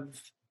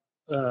have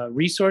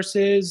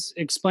resources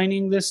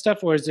explaining this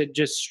stuff, or is it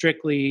just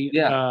strictly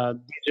these are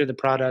the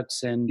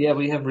products? And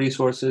we have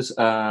resources.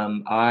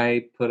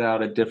 I put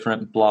out a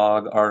different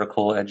blog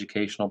article,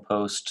 educational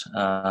post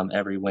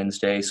every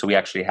Wednesday. So we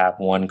actually have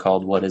one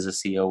called "What is a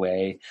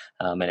COA?"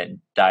 And it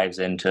dives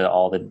into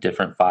all the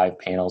different 5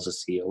 panels of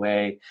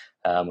COA.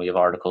 We have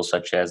articles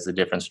such as the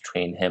difference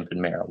between hemp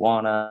and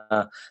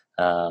marijuana,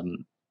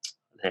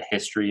 the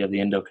history of the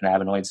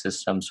endocannabinoid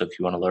system. So if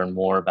you want to learn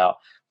more about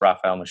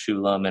Raphael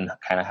Mechoulam and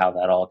kind of how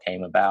that all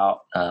came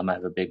about, I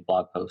have a big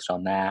blog post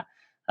on that.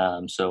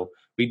 So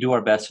we do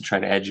our best to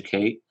try to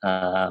educate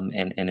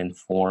and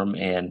inform.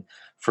 And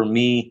for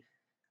me,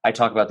 I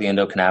talk about the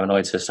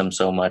endocannabinoid system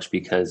so much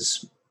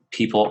because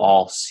people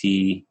all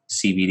see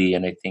CBD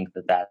and they think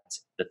that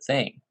that's the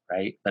thing,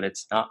 right? But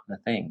it's not the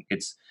thing.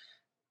 It's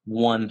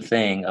one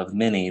thing of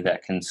many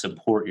that can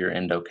support your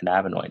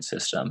endocannabinoid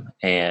system.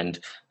 And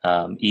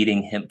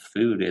eating hemp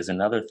food is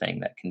another thing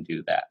that can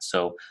do that.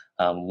 So,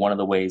 one of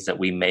the ways that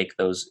we make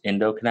those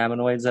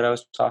endocannabinoids that I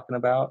was talking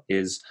about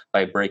is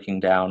by breaking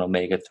down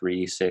omega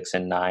 3, 6,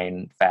 and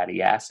 9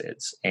 fatty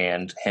acids.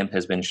 And hemp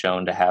has been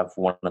shown to have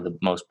one of the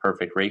most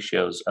perfect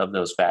ratios of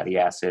those fatty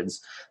acids.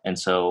 And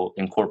so,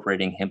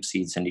 incorporating hemp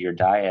seeds into your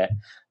diet,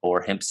 or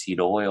hemp seed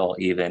oil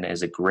even,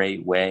 is a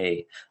great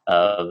way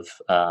of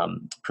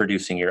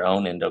producing your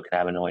own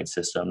endocannabinoid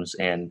systems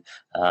and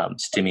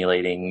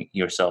stimulating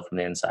yourself from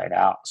the inside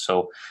out.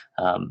 So,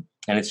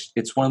 and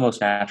it's one of the most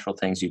natural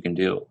things you can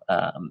do.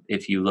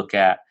 If you look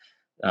at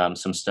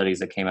some studies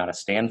that came out of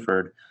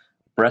Stanford,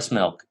 breast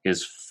milk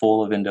is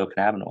full of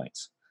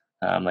endocannabinoids.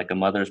 Like a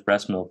mother's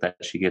breast milk that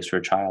she gives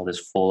her child is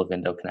full of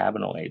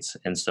endocannabinoids.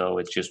 And so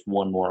it's just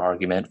one more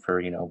argument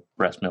for,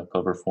 breast milk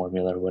over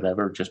formula or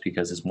whatever, just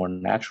because it's more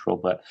natural.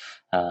 But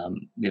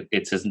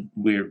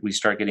we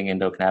start getting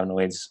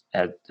endocannabinoids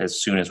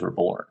as soon as we're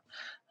born.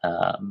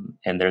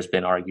 And there's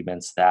been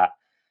arguments that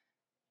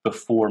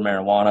before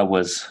marijuana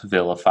was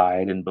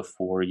vilified and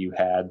before you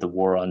had the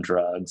war on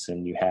drugs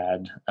and you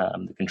had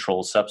the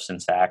Controlled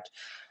Substance Act,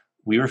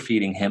 we were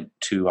feeding hemp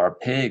to our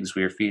pigs.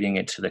 We were feeding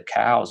it to the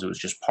cows. It was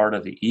just part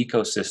of the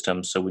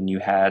ecosystem. So when you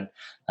had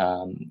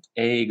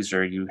eggs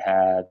or you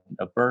had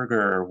a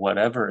burger or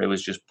whatever, it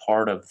was just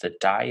part of the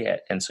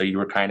diet. And so you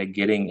were kind of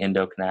getting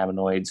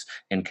endocannabinoids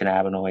and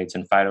cannabinoids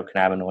and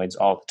phytocannabinoids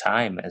all the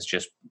time as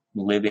just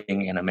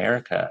living in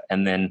America.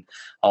 And then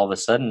all of a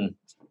sudden,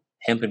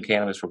 hemp and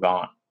cannabis were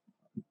gone,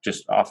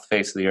 just off the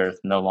face of the earth,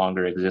 no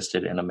longer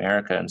existed in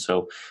America. And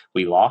so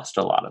we lost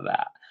a lot of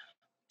that.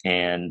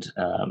 And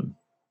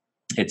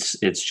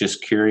it's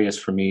just curious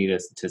for me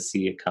to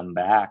see it come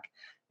back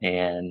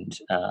and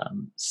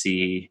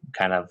see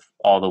kind of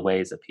all the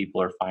ways that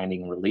people are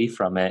finding relief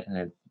from it.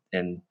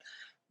 And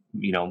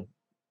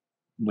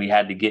we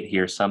had to get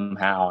here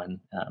somehow. And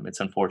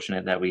it's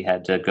unfortunate that we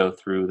had to go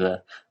through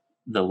the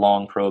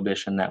long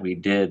prohibition that we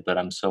did, but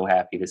I'm so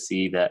happy to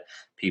see that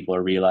people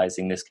are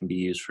realizing this can be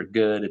used for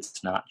good.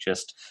 It's not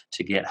just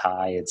to get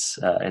high. It's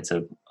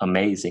an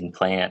amazing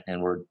plant,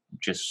 and we're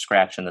just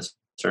scratching the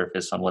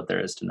surface on what there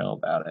is to know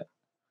about it.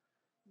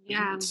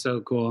 Yeah,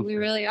 so cool. We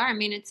really are. I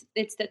mean,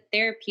 it's the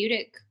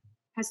therapeutic,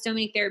 has so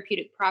many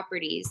therapeutic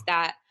properties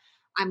that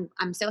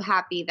I'm so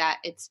happy that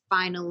it's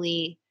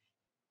finally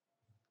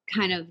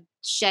kind of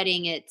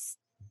shedding its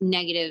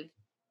negative,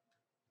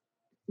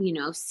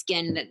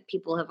 skin that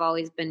people have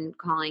always been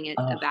calling it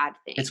a bad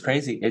thing. It's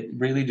crazy. It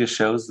really just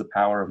shows the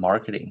power of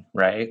marketing,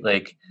 right?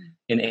 Like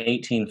in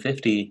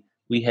 1850,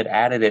 we had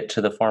added it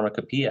to the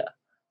pharmacopoeia.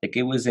 Like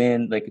it was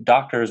in, like,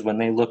 doctors, when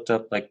they looked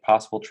up like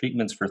possible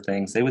treatments for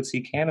things, they would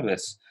see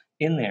cannabis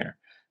in there.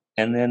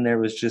 And then there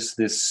was just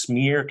this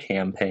smear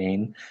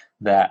campaign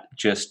that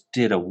just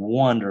did a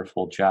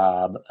wonderful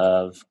job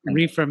of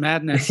reefer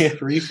madness.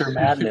 Reefer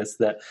madness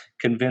that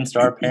convinced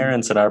our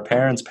parents and our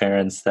parents'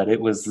 parents that it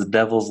was the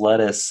devil's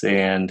lettuce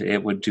and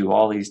it would do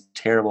all these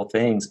terrible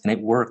things, and it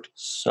worked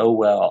so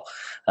well.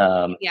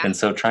 And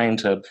so trying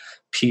to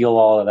peel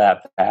all of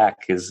that back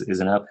is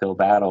an uphill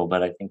battle,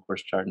 but I think we're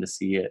starting to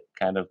see it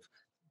kind of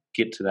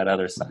get to that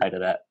other side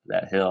of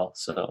that hill.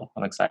 So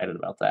I'm excited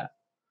about that.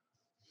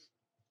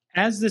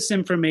 As this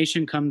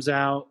information comes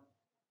out,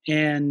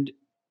 and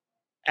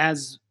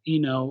as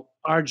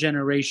our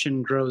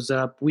generation grows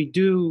up, we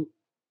do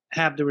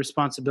have the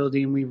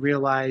responsibility, and we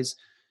realize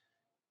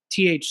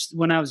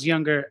when I was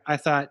younger, I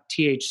thought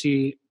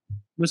THC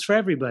was for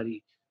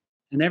everybody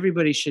and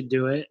everybody should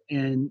do it.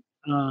 And,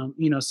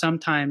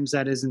 sometimes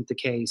that isn't the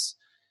case.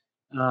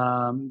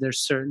 There's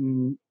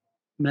certain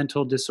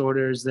mental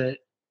disorders that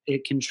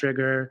it can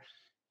trigger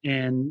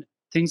and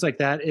things like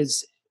that.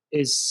 Is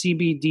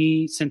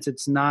CBD, since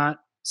it's not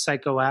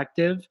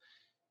psychoactive,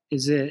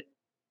 is it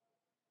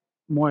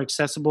more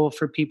accessible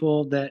for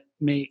people that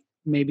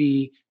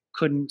maybe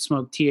couldn't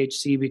smoke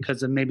THC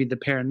because of maybe the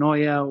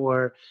paranoia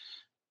or,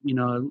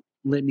 a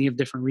litany of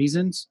different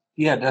reasons?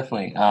 Yeah,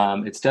 definitely.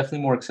 It's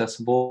definitely more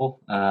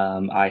accessible.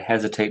 I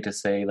hesitate to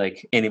say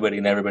like anybody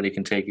and everybody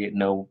can take it.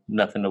 No,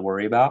 nothing to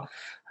worry about.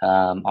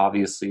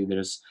 Obviously,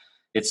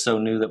 it's so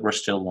new that we're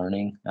still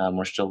learning.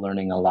 We're still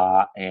learning a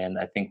lot, and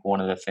I think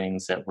one of the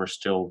things that we're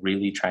still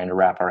really trying to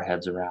wrap our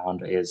heads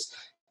around is,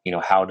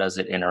 how does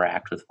it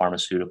interact with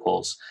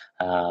pharmaceuticals?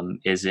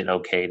 Is it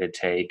okay to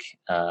take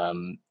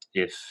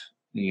if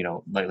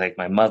like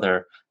my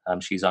mother?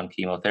 She's on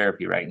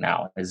chemotherapy right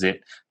now. Is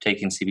it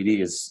taking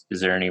CBD? Is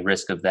there any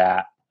risk of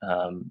that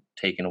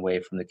taken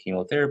away from the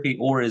chemotherapy,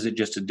 or is it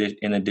just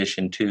in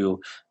addition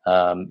to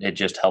it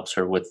just helps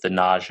her with the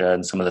nausea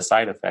and some of the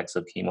side effects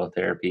of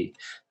chemotherapy?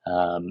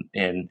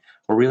 And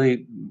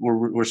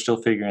we're still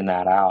figuring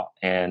that out.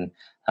 And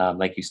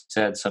like you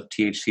said, some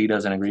THC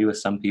doesn't agree with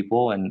some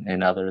people,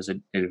 and others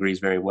it agrees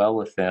very well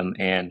with them.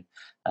 And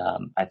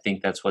I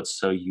think that's what's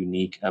so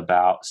unique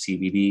about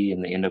CBD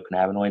and the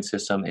endocannabinoid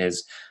system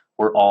is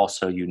we're all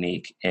so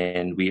unique,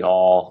 and we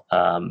all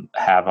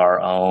have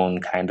our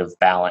own kind of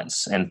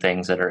balance, and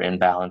things that are in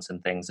balance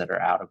and things that are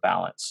out of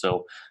balance.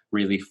 So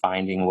really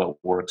finding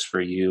what works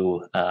for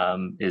you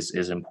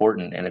is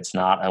important, and it's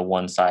not a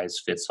one size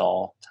fits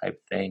all type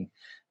thing.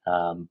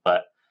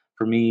 But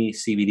for me,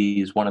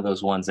 CBD is one of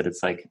those ones that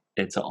it's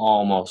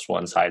almost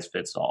one size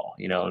fits all.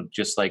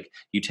 Just like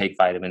you take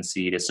vitamin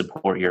C to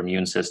support your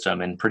immune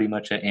system, and pretty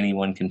much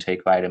anyone can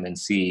take vitamin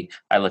C.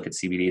 I look at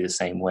CBD the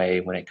same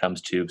way when it comes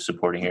to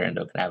supporting your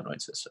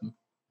endocannabinoid system.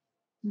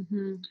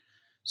 Mm-hmm.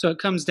 So it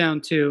comes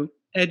down to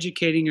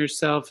educating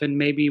yourself, and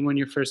maybe when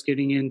you're first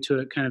getting into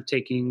it, kind of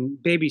taking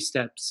baby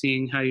steps,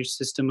 seeing how your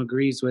system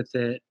agrees with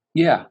it.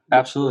 Yeah,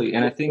 absolutely.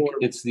 And I think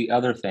it's the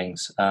other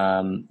things.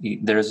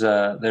 There's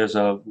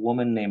a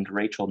woman named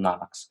Rachel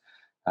Knox.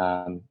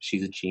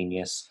 She's a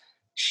genius.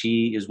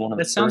 She is one of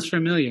that sounds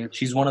familiar.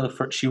 She's one of the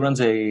first. She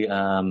runs a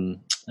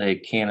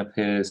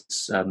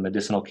cannabis,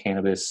 medicinal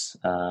cannabis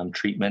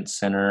treatment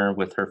center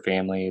with her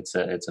family. It's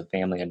a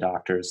family of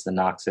doctors, the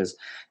Knoxes,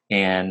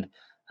 and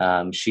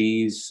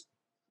she's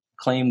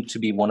claimed to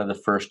be one of the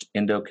first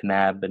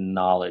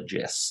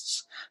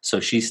endocannabinologists. So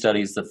she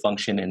studies the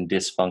function and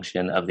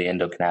dysfunction of the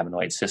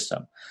endocannabinoid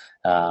system.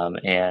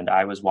 And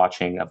I was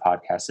watching a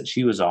podcast that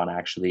she was on,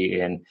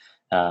 actually, and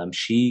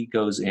she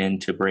goes in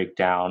to break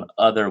down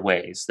other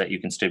ways that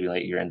you can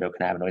stimulate your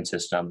endocannabinoid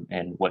system,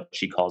 and what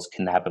she calls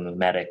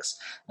cannabimimetics.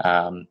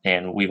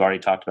 And we've already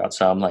talked about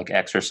some, like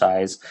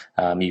exercise.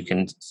 You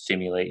can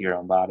stimulate your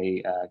own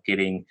body,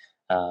 getting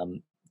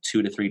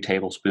 2 to 3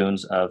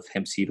 tablespoons of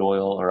hemp seed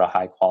oil, or a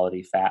high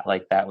quality fat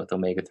like that with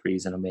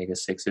omega-3s and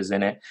omega-6s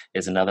in it,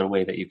 is another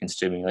way that you can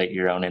stimulate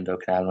your own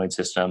endocannabinoid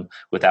system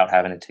without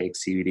having to take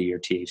CBD or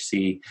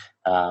THC.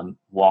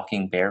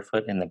 Walking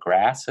barefoot in the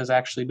grass has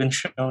actually been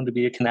shown to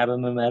be a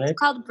cannabimimetic. It's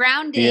called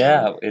grounding.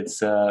 Yeah,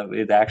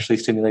 it actually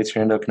stimulates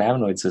your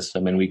endocannabinoid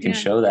system, and we can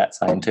show that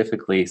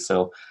scientifically.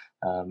 So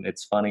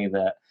it's funny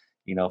that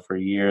for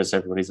years,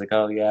 everybody's like,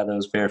 oh yeah,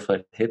 those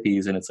barefoot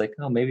hippies. And it's like,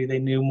 oh, maybe they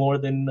knew more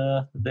than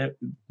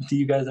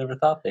you guys ever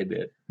thought they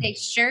did. They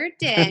sure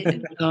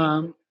did.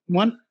 Sorry,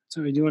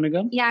 do you want to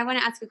go? Yeah, I want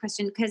to ask a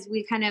question, because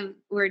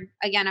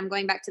I'm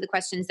going back to the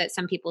questions that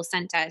some people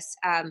sent us,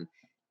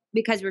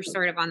 because we're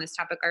sort of on this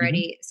topic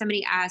already. Mm-hmm.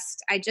 Somebody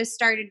asked, I just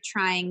started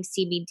trying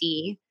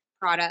CBD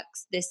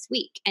products this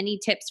week. Any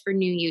tips for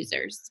new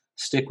users?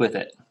 Stick with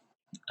it.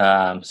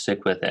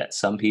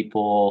 Some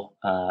people,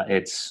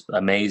 it's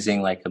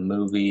amazing, like a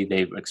movie.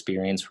 They've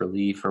experienced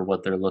relief or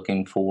what they're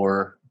looking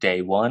for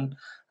day 1.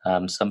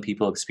 Some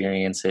people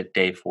experience it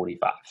day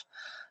 45.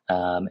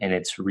 And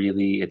it's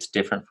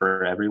different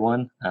for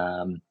everyone.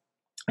 And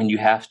you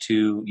have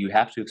to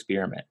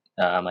experiment.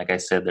 Like I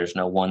said, there's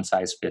no one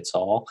size fits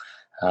all.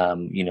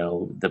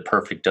 The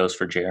perfect dose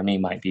for Jeremy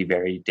might be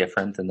very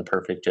different than the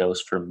perfect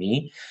dose for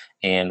me.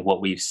 And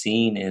what we've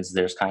seen is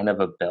there's kind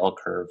of a bell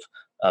curve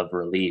of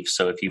relief.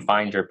 So if you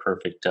find your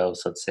perfect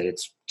dose, let's say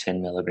it's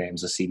 10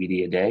 milligrams of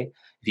CBD a day,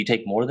 if you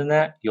take more than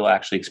that, you'll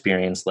actually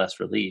experience less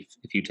relief.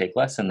 If you take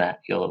less than that,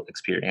 you'll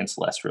experience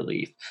less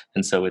relief.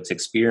 And so it's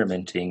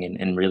experimenting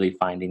and really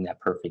finding that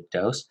perfect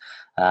dose.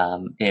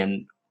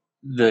 And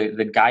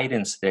the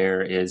guidance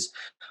there is,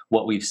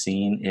 what we've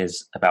seen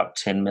is about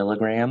 10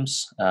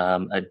 milligrams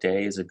a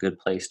day is a good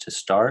place to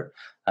start.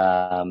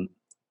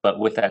 But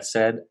with that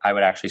said, I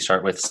would actually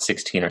start with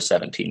 16 or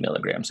 17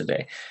 milligrams a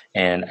day.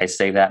 And I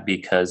say that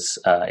because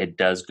it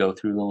does go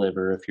through the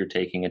liver if you're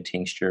taking a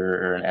tincture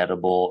or an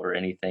edible or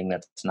anything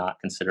that's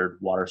not considered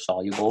water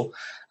soluble.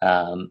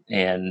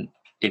 And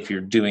if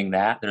you're doing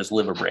that, there's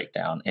liver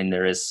breakdown and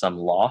there is some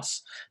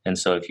loss. And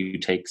so if you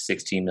take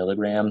 16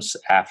 milligrams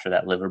after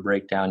that liver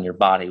breakdown, your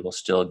body will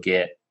still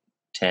get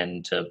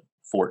 10 to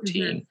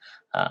 14.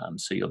 Mm-hmm.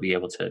 So you'll be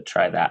able to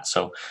try that.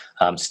 So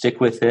stick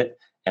with it,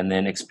 and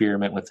then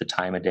experiment with the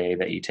time of day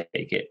that you take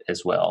it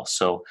as well.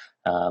 So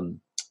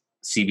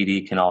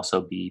CBD can also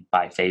be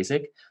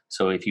biphasic.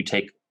 So if you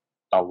take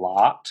a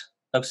lot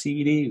of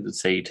CBD,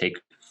 let's say you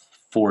take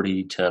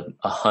 40 to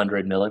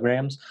 100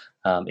 milligrams,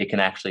 it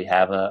can actually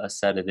have a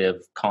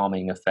sedative,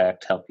 calming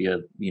effect, help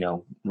you,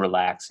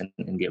 relax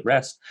and get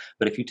rest.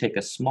 But if you take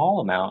a small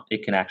amount,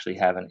 it can actually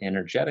have an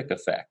energetic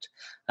effect.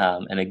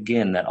 And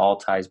again, that all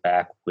ties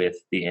back with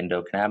the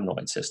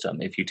endocannabinoid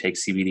system. If you take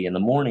CBD in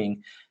the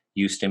morning,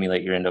 you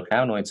stimulate your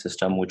endocannabinoid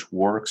system, which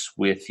works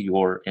with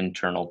your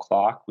internal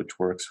clock, which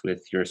works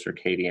with your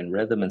circadian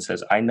rhythm, and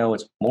says, I know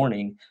it's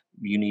morning,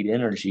 you need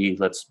energy,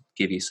 let's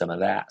give you some of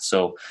that.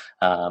 So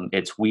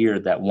it's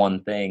weird that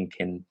one thing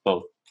can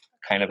both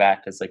kind of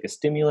act as like a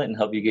stimulant and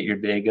help you get your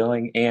day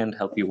going and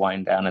help you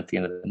wind down at the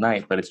end of the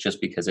night. But it's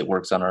just because it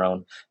works on our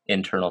own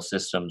internal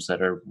systems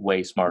that are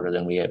way smarter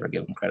than we ever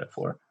give them credit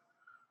for.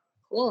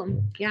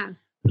 Cool. Yeah.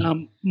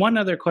 One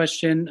other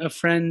question a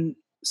friend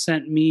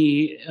sent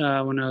me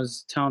when I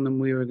was telling them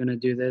we were going to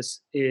do this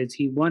is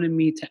he wanted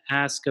me to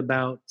ask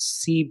about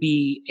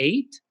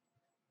CB8.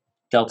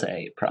 Delta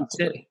 8,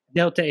 probably.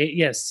 Delta 8,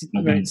 yes.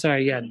 Mm-hmm. Right.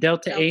 Sorry. Yeah.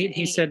 Delta 8.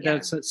 He said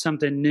that's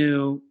something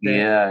new.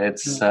 That,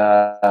 it's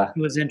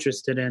he was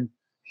interested in.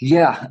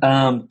 Yeah.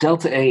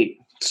 Delta 8.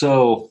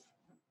 So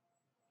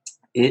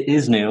It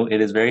is new. It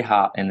is very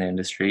hot in the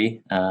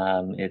industry.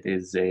 It's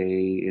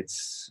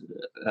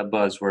a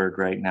buzzword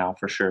right now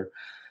for sure.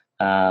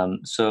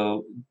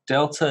 So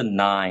Delta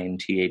 9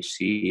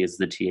 THC is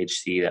the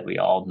THC that we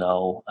all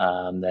know,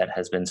 that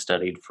has been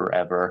studied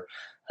forever.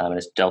 And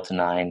it's Delta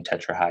 9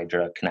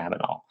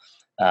 tetrahydrocannabinol.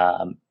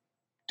 Um,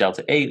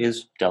 Delta 8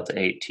 is Delta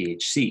 8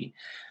 THC.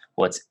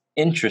 What's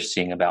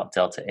interesting about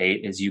Delta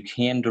 8 is you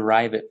can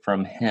derive it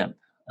from hemp.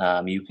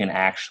 You can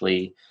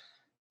actually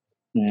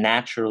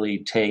naturally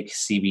take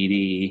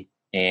CBD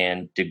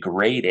and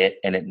degrade it,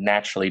 and it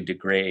naturally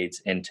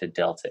degrades into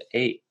Delta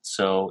 8.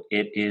 So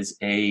it is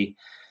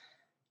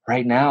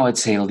right now,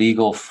 it's a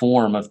legal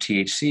form of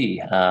THC,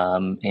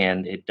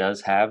 and it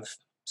does have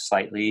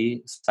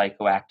slightly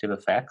psychoactive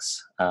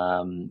effects.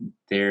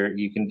 There,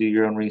 you can do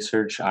your own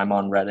research. I'm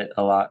on Reddit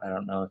a lot. I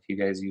don't know if you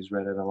guys use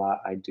Reddit a lot.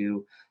 I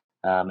do.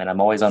 And I'm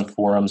always on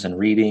forums and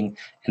reading.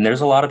 And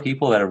there's a lot of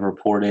people that have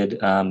reported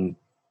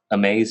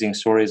amazing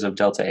stories of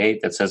Delta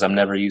 8 that says, I'm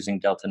never using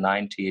Delta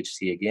 9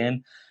 THC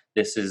again.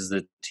 This is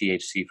the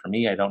THC for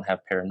me. I don't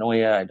have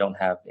paranoia. I don't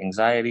have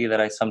anxiety that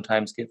I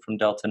sometimes get from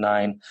Delta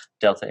 9.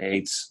 Delta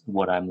 8's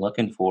what I'm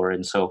looking for.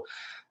 And so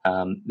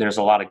there's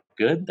a lot of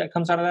good that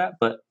comes out of that.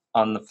 But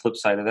on the flip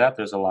side of that,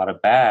 there's a lot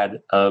of bad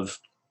of,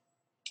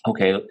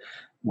 okay,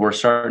 we're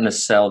starting to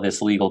sell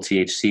this legal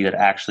THC that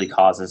actually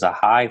causes a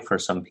high for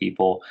some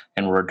people,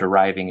 and we're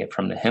deriving it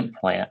from the hemp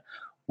plant.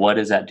 What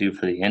does that do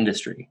for the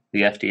industry?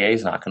 The FDA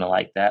is not going to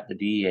like that. The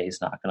DEA is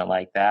not going to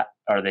like that.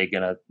 Are they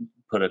going to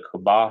put a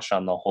kibosh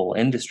on the whole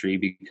industry?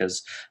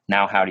 Because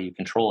now how do you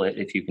control it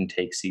if you can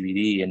take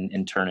CBD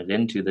and turn it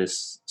into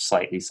this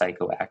slightly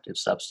psychoactive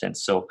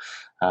substance? So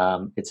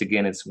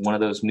it's one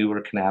of those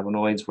newer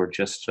cannabinoids. We're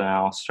just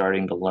now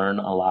starting to learn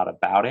a lot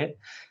about it.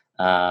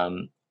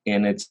 And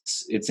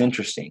it's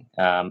interesting.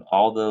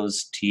 All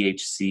those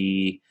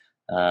THC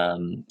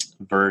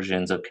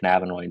versions of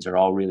cannabinoids are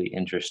all really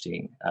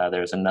interesting.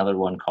 There's another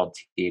one called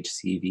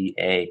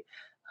THCVA,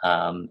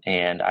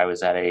 and I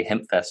was at a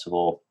hemp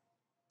festival.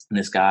 And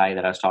this guy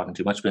that I was talking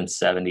to, must have been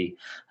 70,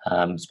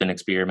 has been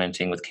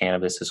experimenting with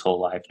cannabis his whole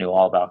life, knew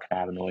all about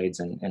cannabinoids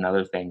and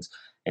other things.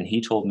 And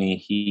he told me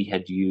he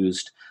had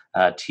used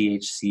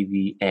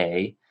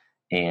THCVA,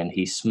 and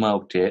he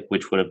smoked it,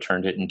 which would have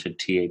turned it into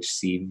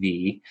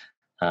THCV.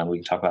 We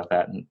can talk about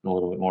that a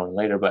little bit more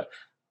later, but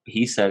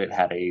he said it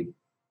had a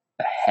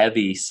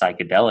heavy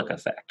psychedelic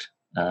effect,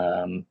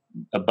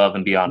 above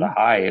and beyond a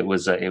high. It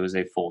was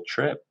a full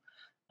trip,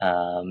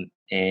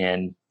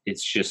 and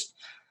it's just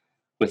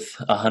with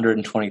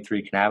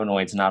 123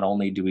 cannabinoids. Not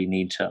only do we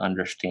need to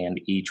understand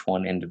each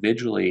one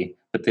individually,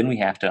 but then we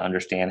have to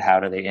understand how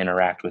do they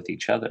interact with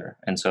each other.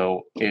 And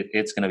so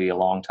it's going to be a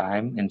long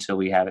time until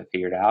we have it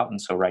figured out. And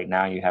so right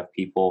now you have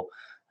people,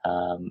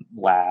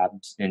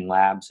 labs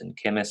and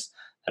chemists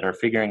that are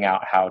figuring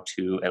out how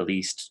to at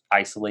least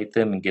isolate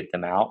them and get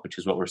them out, which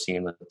is what we're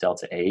seeing with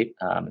Delta 8.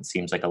 It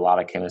seems like a lot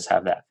of chemists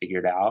have that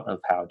figured out of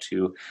how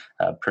to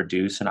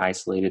produce an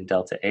isolated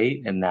Delta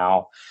 8. And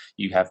now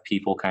you have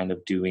people kind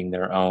of doing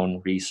their own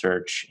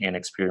research and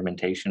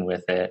experimentation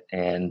with it,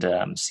 and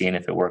seeing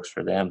if it works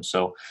for them.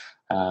 So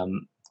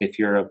if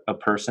you're a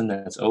person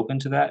that's open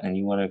to that and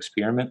you want to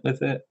experiment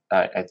with it,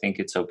 I think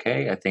it's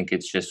okay. I think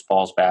it just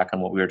falls back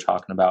on what we were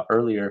talking about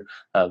earlier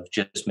of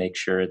just make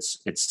sure it's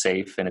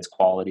safe and it's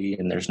quality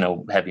and there's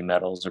no heavy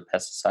metals or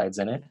pesticides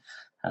in it.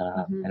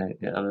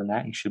 And other than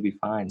that, you should be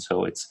fine.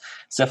 So it's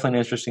definitely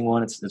an interesting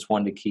one. It's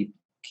one to keep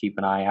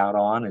an eye out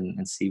on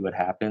and see what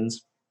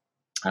happens.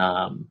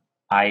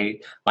 I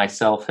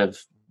myself have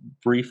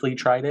briefly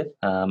tried it.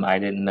 I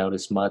didn't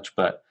notice much,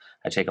 but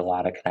I take a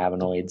lot of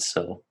cannabinoids,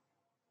 so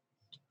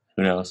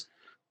who knows?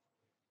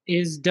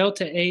 Is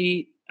Delta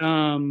 8,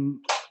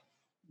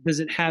 does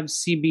it have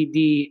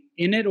CBD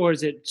in it, or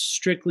is it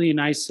strictly an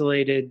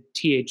isolated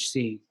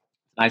THC?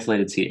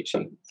 Isolated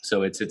THC.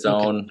 So it's its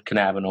own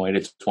cannabinoid.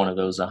 It's one of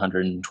those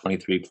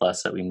 123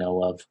 plus that we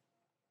know of.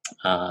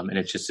 And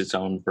it's just its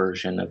own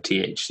version of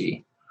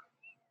THC.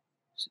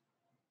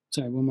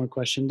 Sorry, one more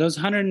question. Those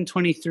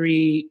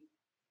 123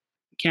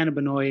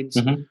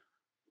 cannabinoids,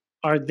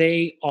 are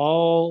they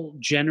all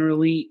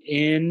generally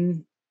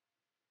in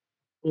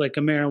like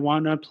a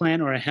marijuana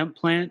plant or a hemp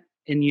plant,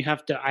 and you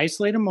have to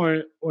isolate them,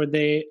 or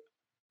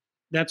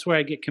that's where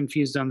I get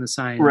confused on the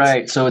science.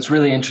 Right. So it's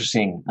really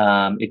interesting.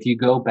 If you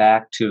go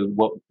back to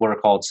what are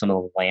called some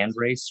of the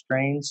landrace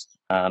strains,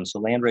 so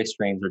landrace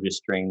strains are just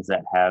strains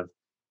that have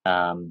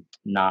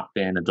not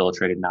been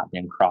adulterated, not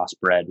been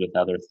crossbred with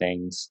other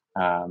things.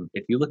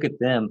 If you look at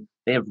them,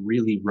 they have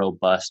really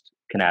robust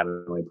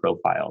cannabinoid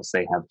profiles.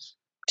 They have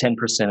 10%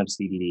 of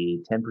CBD,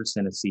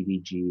 10% of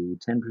CBG,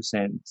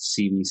 10%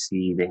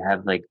 CBC. They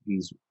have like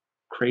these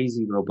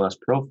crazy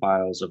robust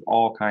profiles of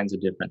all kinds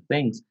of different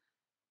things.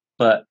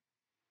 But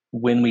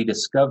when we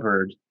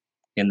discovered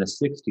in the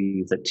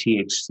 60s that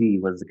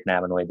THC was the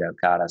cannabinoid that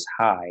got us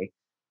high,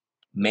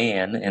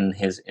 man in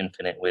his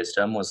infinite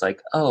wisdom was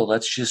like, oh,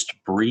 let's just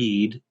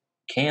breed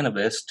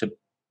cannabis to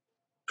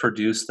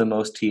produce the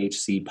most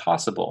THC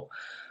possible,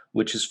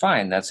 which is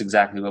fine. That's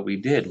exactly what we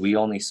did. We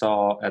only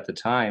saw at the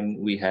time,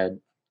 we had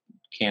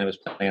cannabis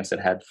plants that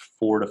had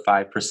 4 to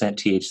 5%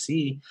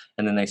 THC,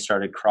 and then they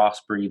started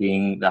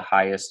crossbreeding the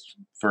highest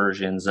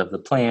versions of the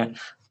plant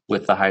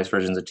with the highest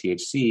versions of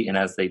THC. And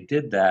as they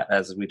did that,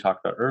 as we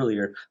talked about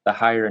earlier, the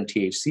higher in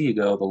THC you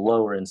go, the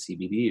lower in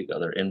CBD you go.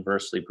 They're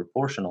inversely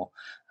proportional.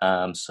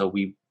 So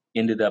we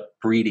ended up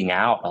breeding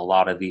out a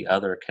lot of the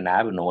other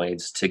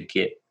cannabinoids to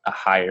get a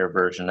higher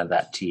version of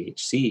that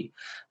THC.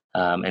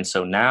 And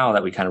so now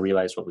that we kind of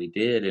realized what we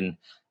did, and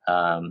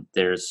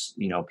there's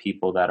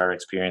people that are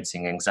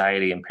experiencing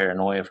anxiety and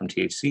paranoia from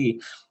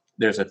THC,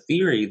 there's a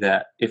theory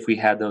that if we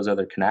had those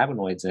other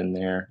cannabinoids in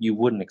there, you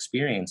wouldn't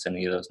experience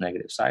any of those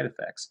negative side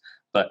effects.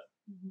 But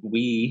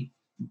we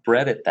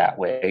bred it that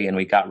way, and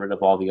we got rid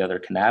of all the other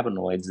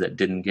cannabinoids that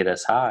didn't get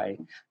us high,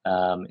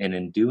 and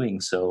in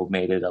doing so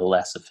made it a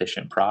less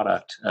efficient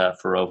product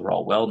for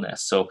overall wellness.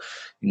 So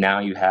now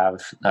you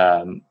have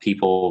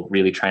people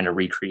really trying to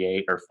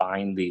recreate or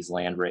find these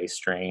landrace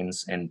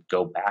strains and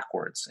go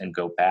backwards and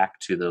go back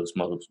to those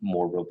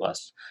more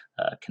robust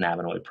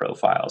cannabinoid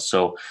profiles.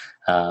 So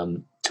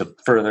to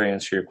further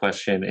answer your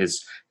question,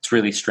 it's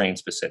really strain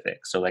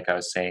specific. So like I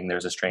was saying,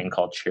 there's a strain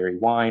called cherry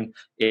wine.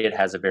 It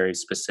has a very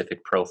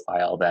specific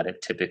profile that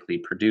it typically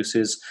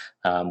produces,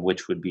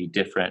 which would be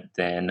different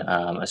than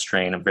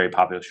a very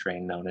popular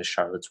strain known as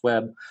Charlotte's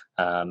Web.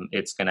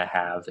 It's going to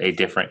have a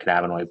different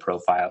cannabinoid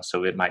profile.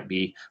 So it might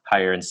be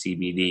higher in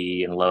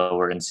CBD and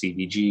lower in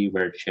CBG,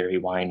 where cherry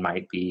wine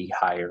might be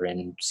higher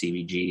in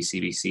CBG,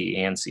 CBC,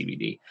 and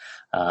CBD.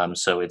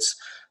 So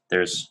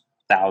there's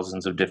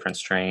thousands of different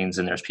strains,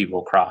 and there's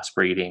people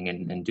crossbreeding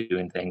and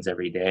doing things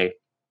every day.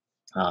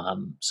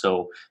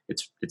 So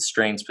it's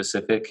strain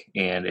specific,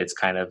 and it's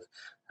kind of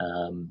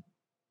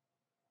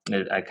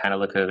I kind of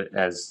look at it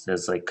as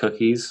like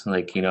cookies.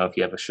 Like, if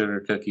you have a sugar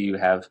cookie, you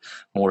have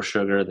more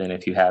sugar than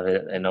if you have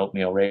an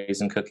oatmeal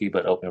raisin cookie,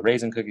 but oatmeal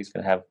raisin cookie is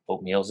going to have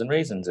oatmeals and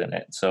raisins in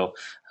it. So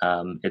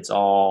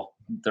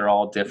they're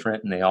all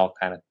different, and they all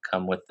kind of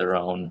come with their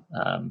own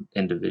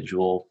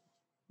individual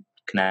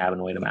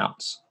cannabinoid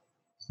amounts.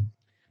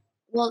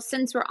 Well,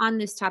 since we're on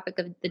this topic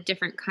of the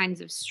different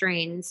kinds of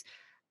strains,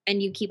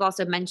 and you keep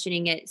also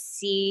mentioning it,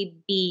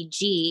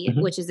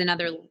 CBG, which is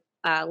another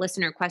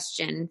listener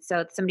question.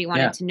 So if somebody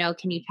wanted to know,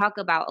 can you talk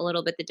about a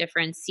little bit the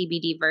difference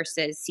CBD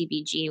versus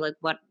CBG? Like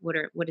what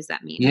does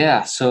that mean?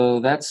 Yeah,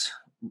 so that's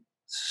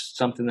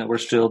something that we're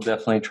still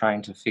definitely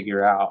trying to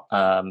figure out.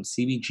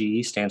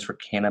 CBG stands for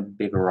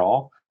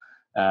cannabigerol.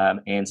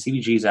 And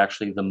CBG is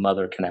actually the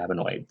mother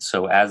cannabinoid.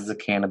 So as the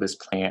cannabis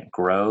plant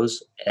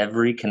grows,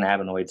 every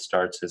cannabinoid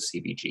starts as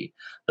CBG.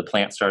 The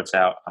plant starts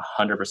out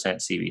 100%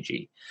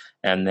 CBG.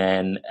 And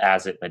then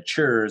as it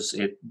matures,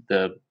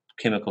 the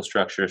chemical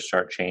structures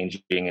start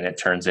changing, and it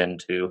turns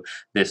into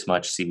this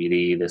much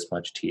CBD, this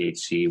much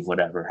THC,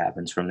 whatever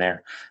happens from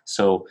there.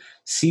 So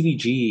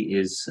CBG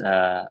is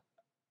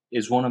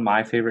one of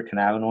my favorite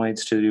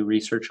cannabinoids to do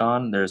research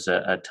on. There's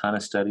a ton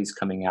of studies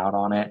coming out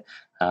on it.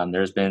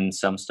 There's been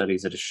some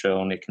studies that have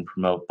shown it can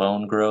promote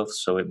bone growth,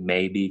 so it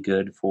may be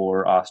good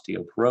for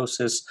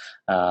osteoporosis.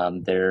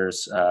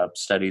 There's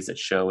studies that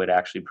show it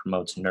actually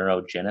promotes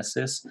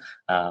neurogenesis.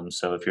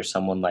 So if you're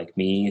someone like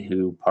me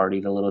who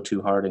partied a little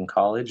too hard in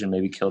college and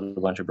maybe killed a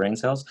bunch of brain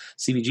cells,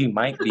 CBG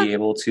might be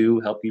able to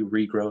help you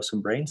regrow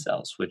some brain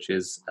cells, which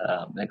is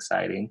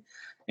exciting.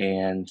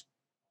 And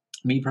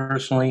me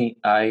personally,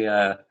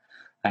 I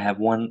have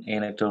one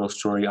anecdotal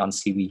story on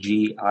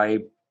CBG.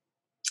 I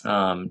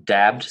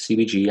dabbed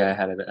CBG. I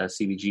had a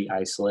CBG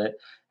isolate,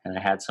 and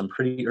I had some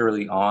pretty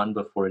early on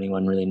before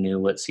anyone really knew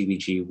what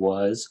CBG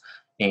was.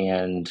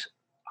 And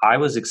I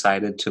was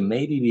excited to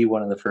maybe be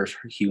one of the first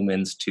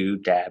humans to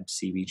dab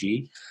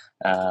CBG.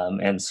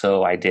 And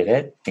so I did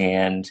it,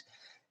 and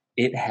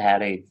it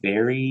had a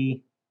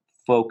very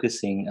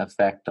focusing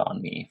effect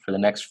on me. For the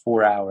next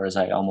 4 hours,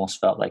 I almost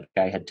felt like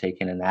I had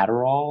taken an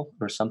Adderall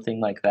or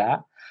something like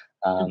that.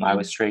 I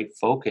was straight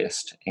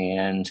focused,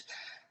 and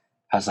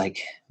I was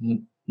like,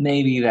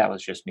 maybe that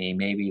was just me.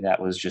 Maybe that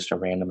was just a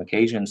random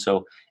occasion.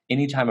 So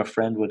anytime a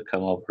friend would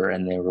come over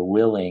and they were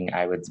willing,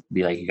 I would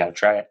be like, you got to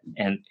try it.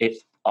 And it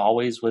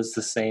always was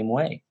the same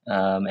way.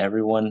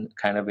 Everyone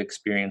kind of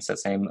experienced that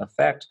same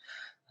effect.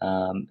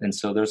 And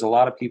so there's a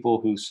lot of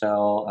people who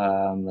sell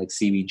like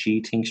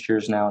CBG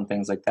tinctures now and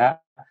things like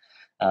that.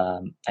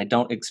 I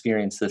don't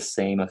experience the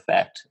same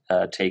effect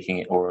taking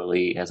it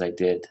orally as I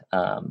did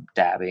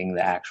dabbing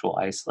the actual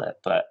isolate,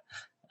 but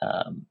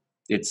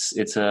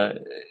it's a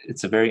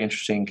very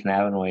interesting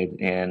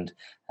cannabinoid, and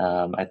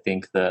I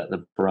think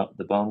the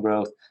bone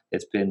growth,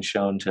 it's been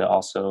shown to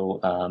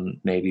also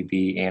maybe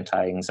be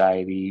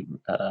anti-anxiety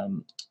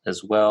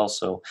as well.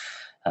 So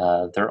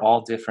they're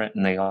all different,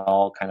 and they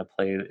all kind of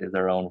play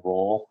their own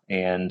role.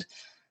 And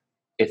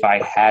if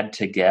I had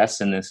to guess,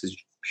 and this is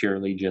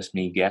purely just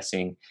me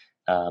guessing,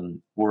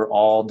 we're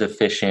all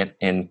deficient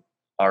in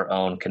our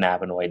own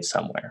cannabinoid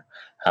somewhere.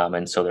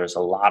 And so there's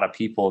a lot of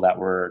people that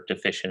were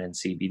deficient in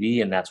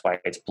CBD, and that's why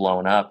it's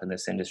blown up and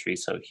this industry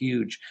is so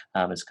huge.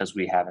 It's because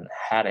we haven't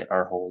had it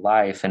our whole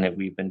life, and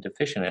we've been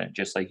deficient in it,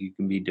 just like you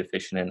can be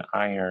deficient in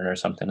iron or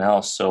something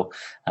else. So,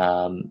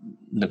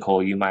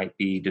 Nicole, you might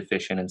be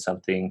deficient in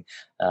something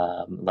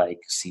like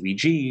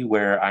CBG,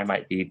 where I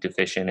might be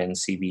deficient in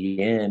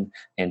CBN,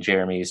 and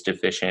Jeremy is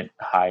deficient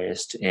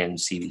highest in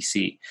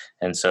CBC.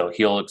 And so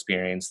he'll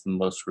experience the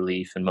most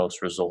relief and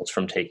most results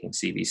from taking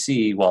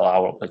CBC, while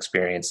I'll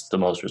experience the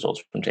most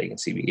results from taking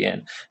CBN.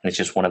 And it's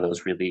just one of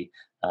those really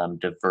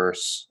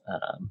diverse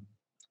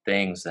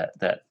things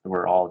that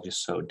we're all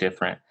just so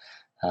different.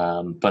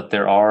 But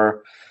there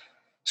are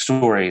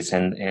stories,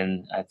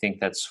 and I think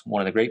that's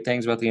one of the great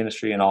things about the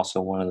industry, and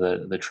also one of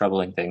the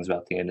troubling things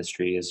about the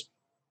industry is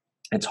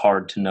it's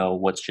hard to know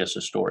what's just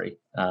a story,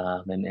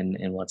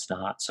 and what's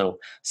not. So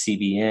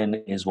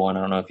CBN is one.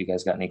 I don't know if you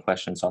guys got any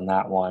questions on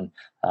that one,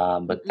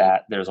 but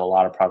that there's a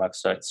lot of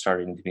products that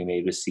starting to be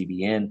made with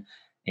CBN,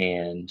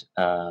 and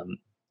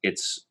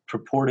it's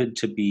purported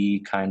to be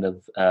kind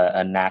of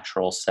a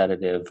natural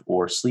sedative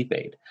or sleep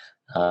aid.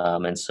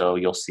 And so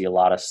you'll see a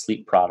lot of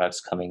sleep products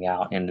coming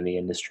out into the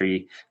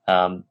industry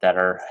that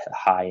are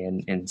high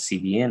in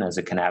CBN as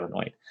a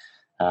cannabinoid.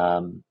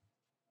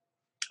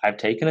 I've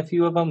taken a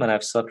few of them and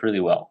I've slept really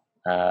well.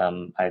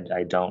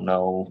 I don't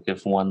know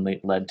if one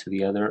led to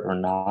the other or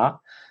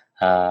not,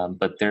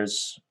 but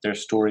there's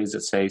stories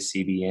that say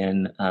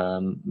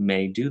CBN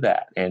may do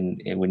that.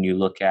 And when you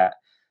look at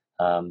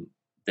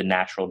the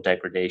natural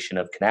degradation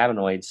of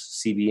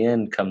cannabinoids,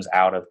 CBN comes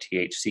out of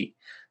THC.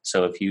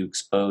 So if you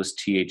expose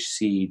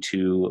THC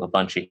to a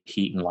bunch of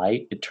heat and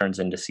light, it turns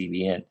into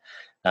CBN.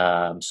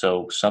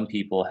 So some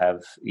people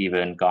have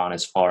even gone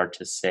as far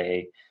to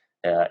say,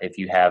 if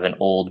you have an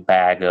old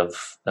bag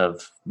of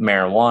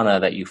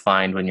marijuana that you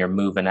find when you're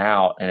moving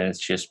out and it's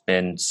just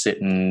been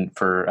sitting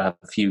for a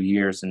few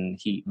years in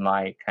heat and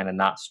light, kind of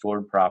not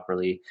stored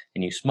properly,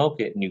 and you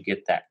smoke it and you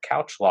get that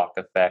couch lock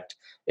effect,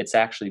 it's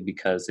actually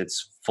because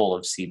it's full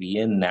of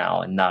CBN now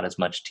and not as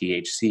much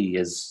THC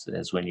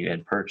as when you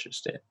had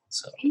purchased it.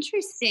 So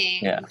interesting.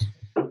 Yeah.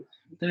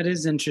 That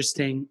is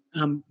interesting.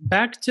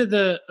 Back to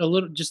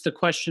the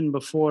question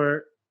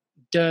before,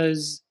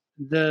 does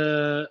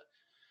the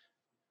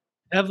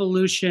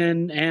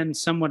evolution and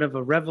somewhat of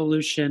a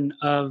revolution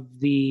of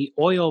the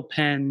oil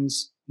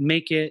pens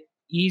make it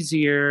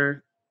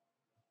easier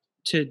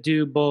to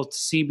do both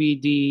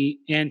CBD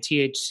and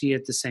THC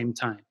at the same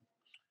time?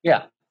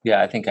 Yeah,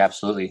 I think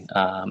absolutely.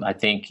 I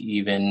think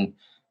even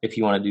if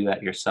you want to do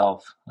that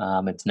yourself,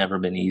 it's never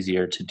been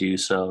easier to do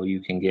so. You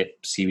can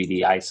get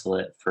CBD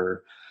isolate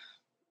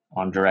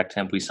on Direct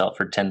Hemp. We sell it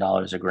for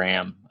 $10 a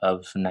gram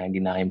of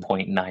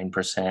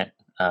 99.9%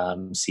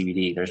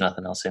 CBD. There's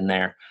nothing else in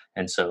there.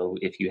 And so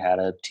if you had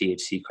a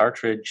THC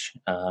cartridge,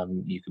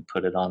 you could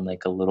put it on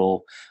like a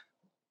little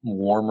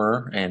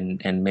warmer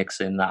and mix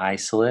in the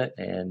isolate,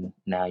 and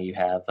now you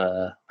have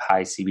a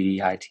high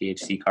CBD, high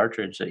THC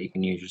cartridge that you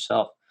can use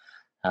yourself.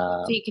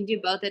 So you can do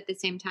both at the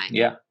same time.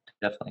 Yeah,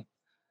 definitely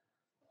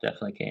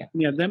can.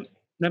 Yeah,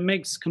 that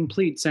makes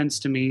complete sense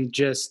to me.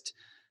 Just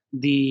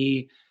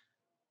the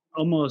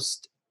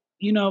almost,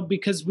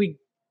 because we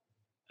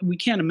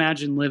can't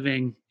imagine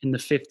living in the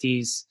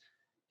 50s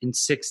and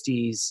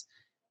 60s,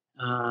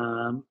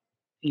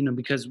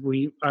 because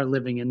we are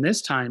living in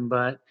this time.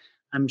 But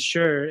I'm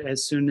sure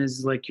as soon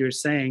as, like you're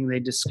saying, they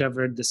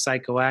discovered the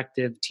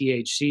psychoactive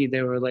THC,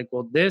 they were like,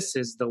 well, this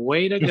is the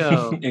way to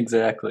go.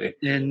 Exactly.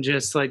 And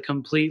just like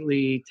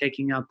completely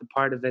taking out the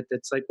part of it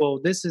that's like, well,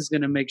 this is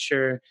going to make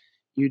sure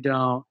you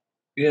don't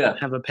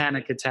have a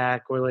panic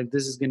attack, or like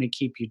this is going to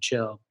keep you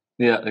chill.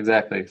 Yeah,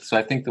 exactly. So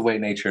I think the way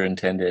nature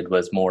intended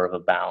was more of a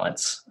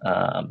balance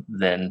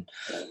than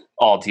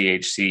all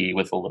THC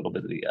with a little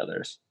bit of the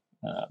others.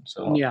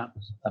 So yeah,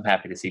 I'm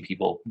happy to see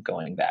people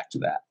going back to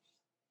that.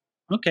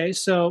 Okay,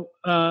 so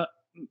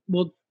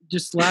we'll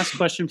just last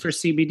question for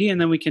CBD,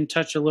 and then we can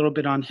touch a little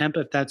bit on hemp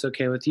if that's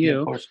okay with you. Yeah,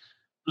 of course.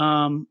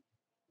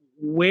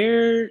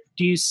 Where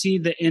do you see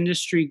the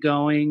industry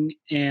going,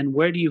 and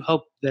where do you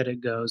hope that it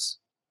goes?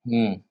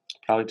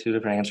 Probably two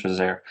different answers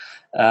there.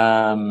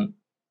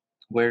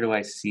 Where do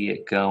I see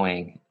it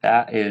going?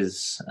 That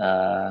is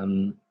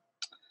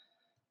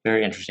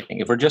very interesting.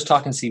 If we're just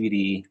talking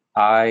CBD,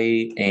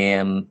 I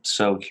am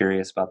so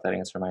curious about that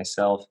answer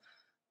myself.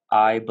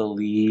 I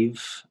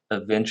believe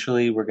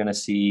eventually we're going to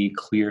see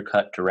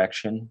clear-cut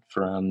direction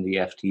from the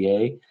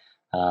FDA,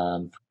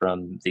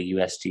 from the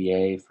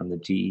USDA, from the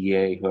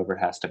DEA, whoever it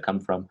has to come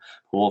from.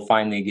 We'll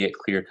finally get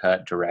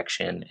clear-cut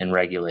direction and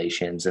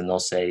regulations, and they'll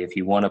say if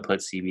you want to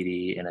put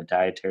CBD in a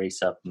dietary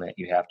supplement,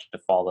 you have to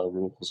follow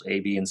rules A,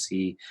 B, and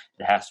C.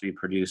 It has to be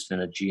produced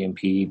in a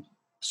GMP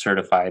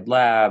certified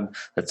lab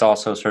that's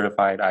also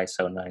certified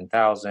ISO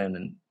 9000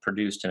 and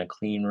produced in a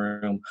clean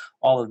room.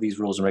 All of these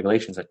rules and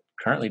regulations that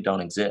currently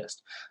don't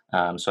exist.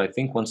 So I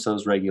think once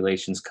those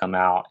regulations come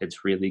out,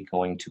 it's really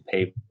going to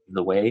pave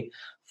the way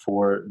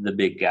for the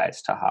big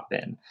guys to hop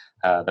in.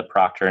 the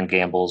Procter and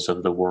Gambles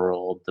of the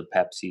world, the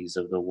Pepsis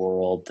of the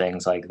world,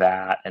 things like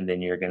that. And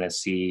then you're going to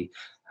see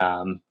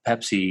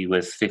Pepsi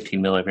with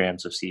 15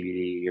 milligrams of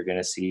CBD. You're going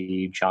to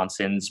see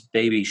Johnson's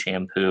baby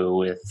shampoo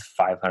with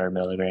 500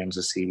 milligrams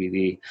of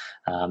CBD.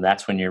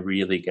 That's when you're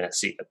really going to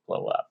see it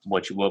blow up.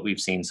 What we've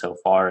seen so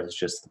far is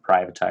just the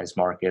privatized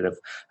market of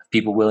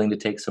people willing to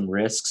take some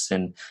risks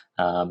and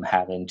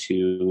having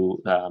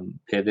to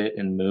pivot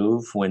and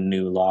move when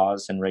new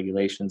laws and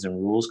regulations and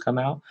rules come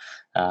out.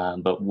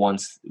 But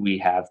once we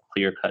have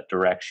clear-cut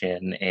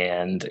direction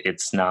and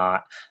it's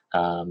not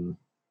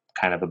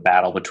kind of a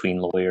battle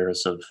between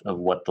lawyers of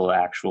what the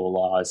actual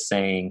law is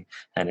saying,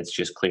 and it's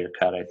just clear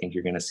cut, I think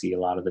you're going to see a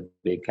lot of the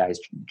big guys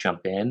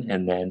jump in,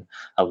 and then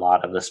a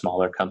lot of the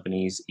smaller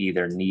companies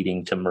either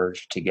needing to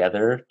merge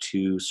together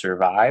to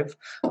survive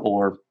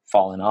or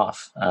falling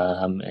off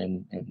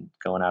and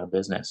going out of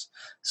business.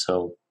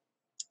 So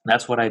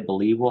that's what I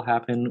believe will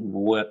happen.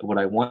 What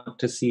I want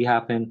to see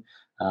happen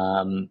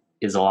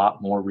is a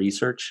lot more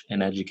research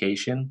and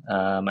education.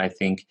 I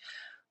think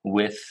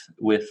with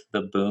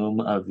the boom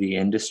of the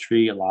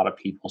industry, a lot of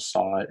people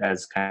saw it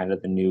as kind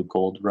of the new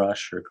gold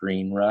rush or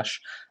green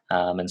rush.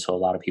 And so a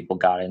lot of people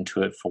got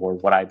into it for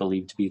what I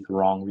believe to be the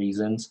wrong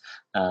reasons,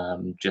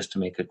 just to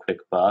make a quick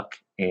buck.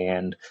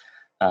 And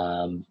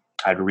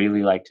I'd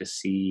really like to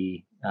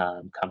see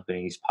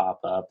companies pop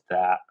up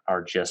that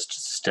are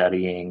just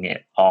studying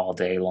it all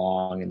day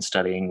long and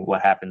studying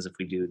what happens if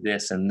we do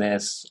this and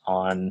this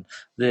on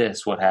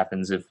this, what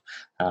happens if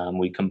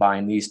we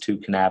combine these two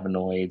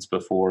cannabinoids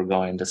before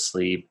going to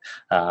sleep,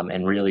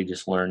 and really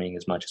just learning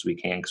as much as we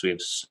can, because we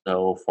have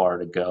so far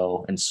to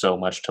go and so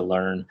much to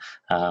learn,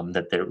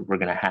 that we're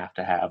going to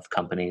have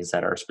companies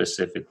that are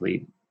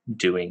specifically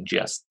doing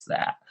just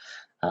that.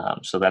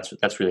 So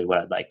that's really what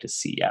I'd like to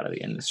see out of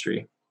the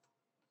industry.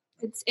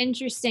 It's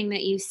interesting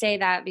that you say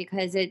that,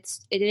 because it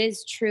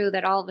is true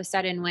that all of a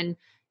sudden when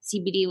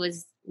CBD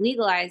was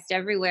legalized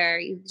everywhere,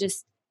 you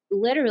just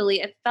literally,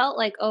 it felt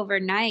like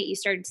overnight you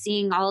started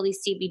seeing all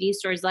these CBD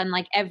stores on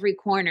like every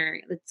corner.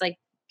 It's like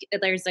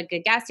there's like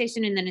a gas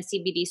station and then a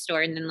CBD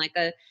store and then like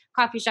a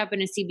coffee shop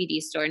and a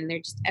CBD store, and they're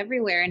just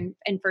everywhere.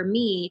 And for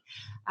me,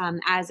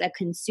 as a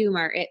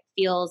consumer, it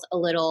feels a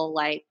little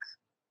like,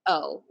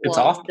 oh, It's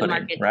well, the off-putting,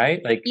 market.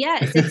 right? Like,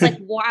 Yes, it's like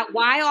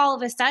why all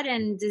of a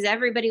sudden does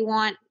everybody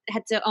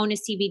had to own a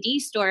CBD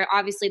store?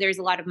 Obviously, there's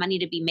a lot of money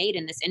to be made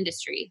in this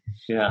industry,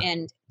 yeah.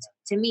 and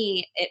to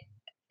me,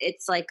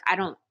 it's like I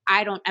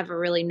don't ever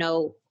really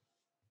know.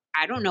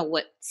 I don't know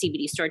what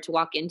CBD store to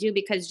walk into,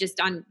 because just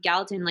on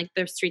Gallatin, like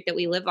the street that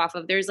we live off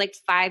of, there's like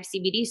 5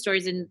 CBD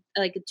stores in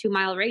like a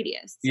 2-mile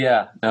radius.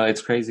 Yeah, no,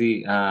 it's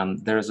crazy.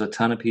 There's a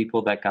ton of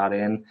people that got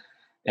in,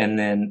 and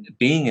then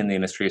being in the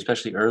industry,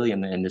 especially early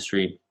in the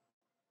industry,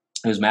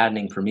 it was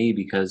maddening for me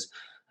because,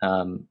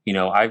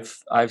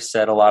 I've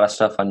said a lot of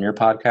stuff on your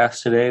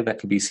podcast today that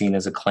could be seen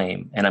as a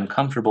claim, and I'm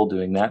comfortable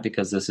doing that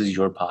because this is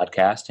your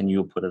podcast and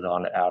you'll put it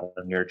out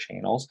on your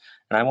channels,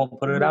 and I won't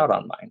put it out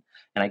on mine,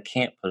 and I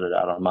can't put it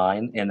out on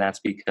mine, and that's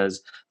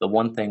because the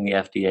one thing the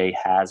FDA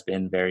has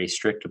been very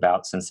strict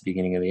about since the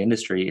beginning of the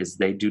industry is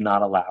they do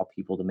not allow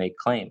people to make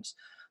claims.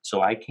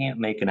 So I can't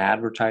make an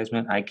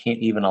advertisement. I can't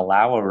even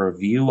allow a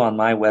review on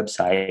my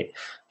website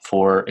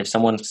for if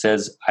someone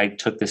says, I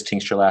took this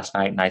tincture last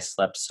night and I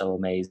slept so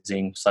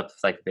amazing, slept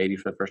like a baby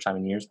for the first time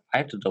in years. I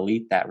have to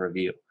delete that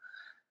review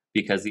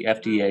because the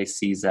FDA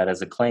sees that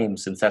as a claim.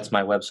 Since that's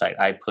my website,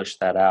 I push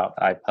that out.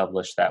 I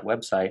publish that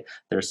website.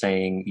 They're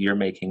saying you're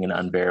making an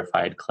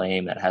unverified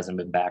claim that hasn't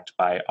been backed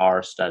by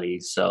our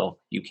studies, so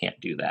you can't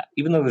do that.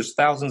 Even though there's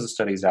thousands of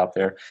studies out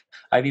there,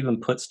 I've even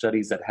put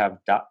studies that have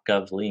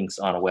 .gov links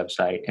on a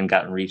website and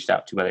gotten reached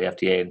out to by the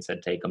FDA and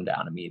said, take them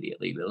down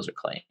immediately. Those are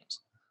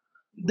claims.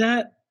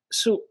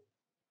 So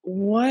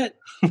what?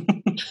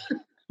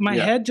 My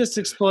Yeah. head just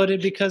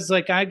exploded because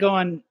like I go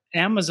on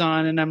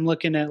Amazon and I'm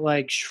looking at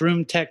like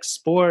Shroom Tech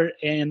Sport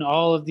and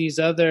all of these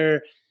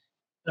other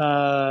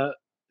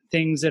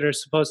things that are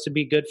supposed to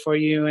be good for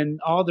you, and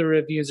all the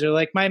reviews are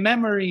like, my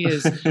memory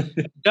is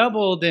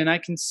doubled and I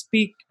can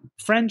speak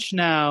French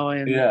now.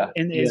 And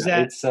is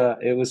that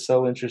it was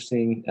so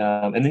interesting.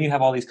 And then you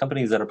have all these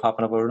companies that are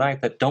popping up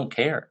overnight that don't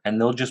care, and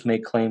they'll just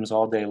make claims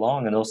all day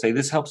long, and they'll say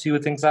this helps you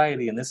with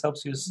anxiety and this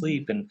helps you with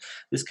sleep and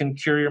this can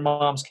cure your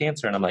mom's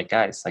cancer. And I'm like,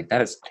 guys, like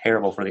that is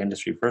terrible for the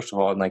industry, first of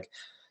all. And like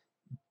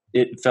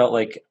it felt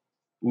like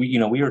we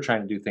were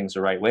trying to do things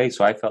the right way.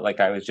 So I felt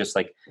like I was just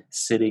like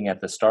sitting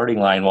at the starting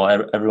line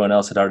while everyone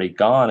else had already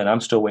gone, and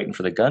I'm still waiting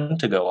for the gun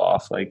to go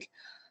off. Like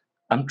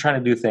I'm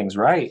trying to do things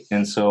right.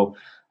 And so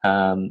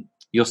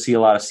you'll see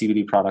a lot of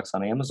CBD products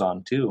on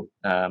Amazon too,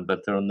 but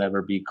they'll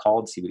never be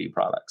called CBD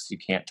products. You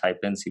can't type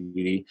in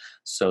CBD,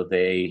 so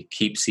they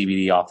keep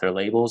CBD off their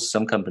labels.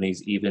 Some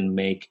companies even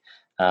make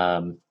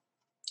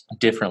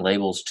different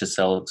labels to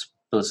sell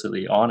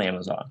explicitly on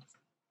Amazon.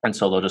 And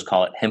so they'll just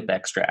call it hemp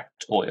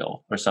extract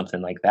oil or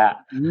something like that,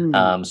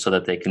 so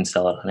that they can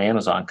sell it on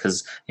Amazon,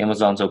 because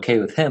Amazon's okay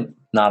with hemp,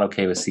 not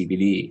okay with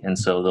CBD. And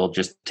so they'll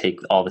just take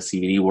all the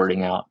CBD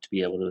wording out to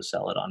be able to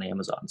sell it on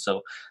Amazon.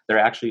 So there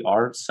actually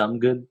are some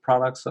good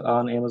products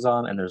on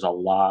Amazon, and there's a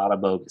lot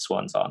of bogus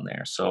ones on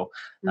there. So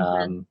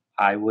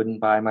I wouldn't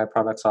buy my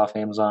products off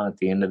Amazon. At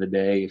the end of the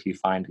day, if you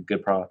find a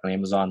good product on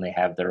Amazon, they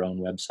have their own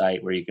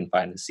website where you can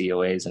find the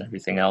COAs and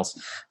everything else.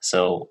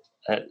 So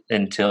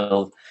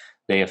until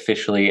they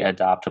officially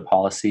adopt a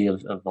policy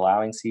of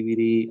allowing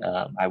CBD,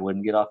 I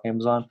wouldn't get off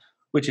Amazon,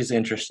 which is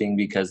interesting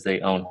because they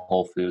own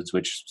Whole Foods,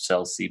 which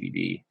sells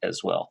CBD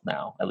as well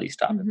now, at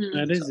least on it.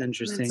 That is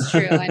interesting. That's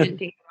true. I didn't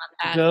think about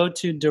that. Go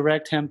to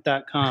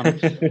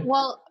directhemp.com.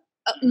 Well,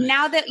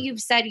 now that you've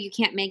said you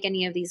can't make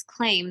any of these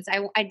claims,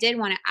 I did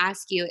want to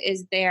ask you,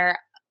 is there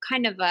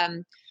kind of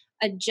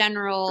a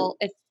general,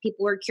 if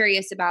people were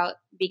curious about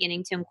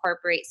beginning to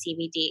incorporate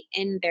CBD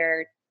in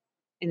their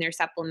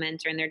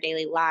supplements or in their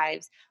daily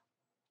lives,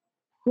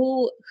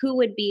 who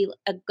would be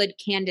a good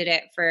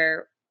candidate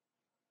for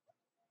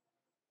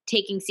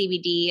taking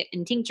CBD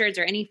in tinctures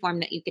or any form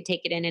that you could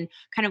take it in, and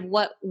kind of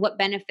what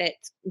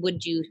benefits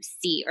would you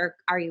see, or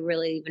are you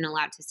really even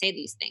allowed to say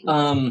these things?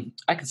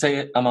 I could say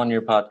it. I'm on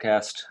your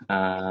podcast.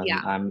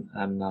 Yeah.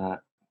 I'm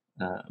not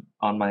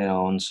on my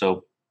own.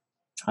 So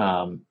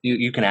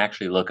you can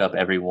actually look up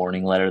every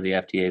warning letter the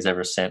FDA has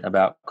ever sent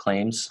about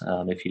claims.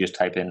 If you just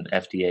type in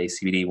FDA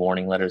CBD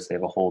warning letters, they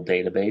have a whole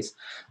database.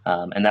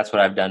 And that's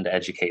what I've done to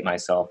educate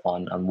myself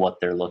on what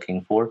they're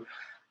looking for.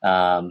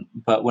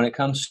 But when it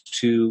comes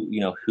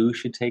to, who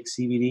should take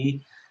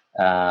CBD,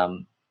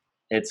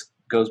 it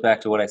goes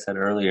back to what I said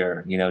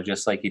earlier.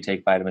 Just like you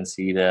take vitamin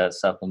C to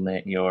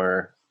supplement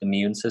your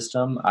immune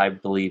system, I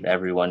believe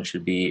everyone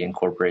should be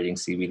incorporating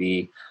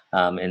CBD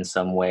in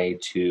some way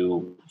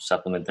to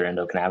supplement their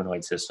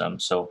endocannabinoid system.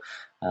 So,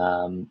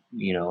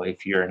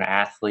 if you're an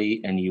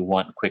athlete and you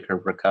want quicker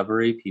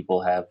recovery,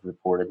 people have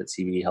reported that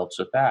CBD helps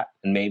with that.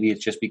 And maybe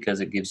it's just because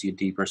it gives you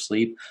deeper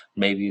sleep.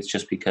 Maybe it's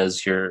just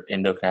because your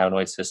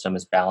endocannabinoid system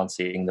is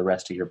balancing the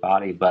rest of your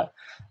body. But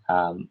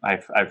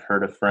I've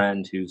heard a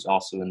friend who's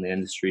also in the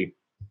industry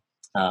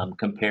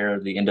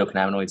compare the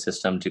endocannabinoid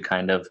system to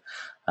kind of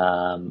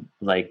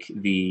like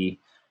the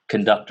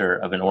conductor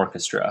of an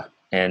orchestra,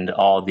 and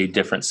all the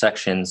different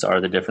sections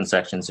are the different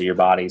sections of your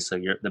body. So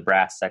the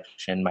brass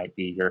section might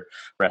be your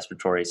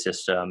respiratory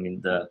system,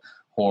 and the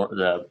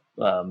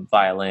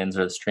violins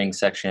or the string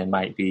section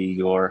might be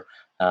your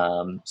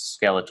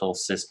skeletal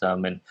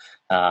system, and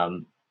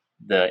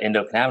the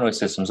endocannabinoid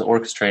system is the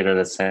orchestrator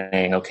that's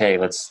saying, okay,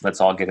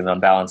 let's all get it on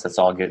balance. Let's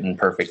all get in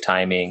perfect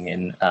timing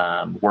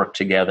and work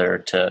together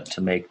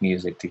to make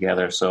music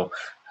together. So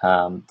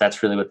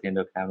that's really what the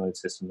endocannabinoid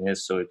system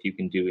is. So if you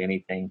can do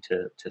anything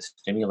to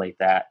stimulate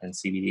that, and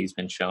CBD has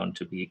been shown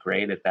to be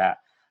great at that,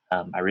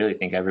 I really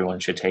think everyone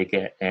should take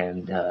it,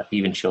 and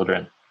even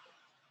children.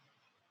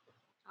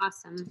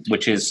 Awesome.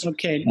 Which is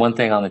okay. One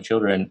thing on the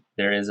children.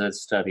 There is a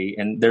study,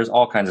 and there's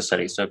all kinds of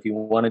studies. So if you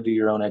want to do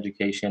your own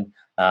education,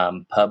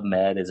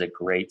 PubMed is a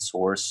great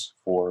source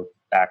for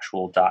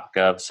actual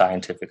 .gov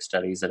scientific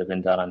studies that have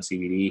been done on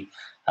CBD.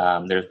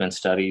 There's been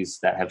studies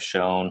that have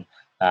shown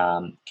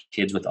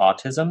kids with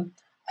autism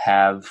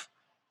have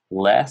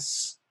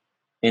less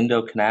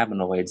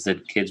endocannabinoids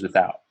than kids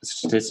without. A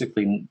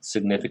statistically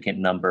significant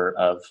number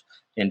of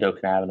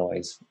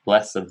endocannabinoids,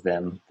 less of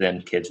them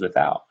than kids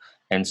without.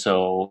 And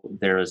so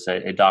there is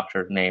a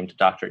doctor named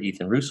Dr.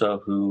 Ethan Russo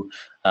who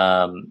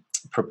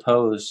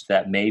proposed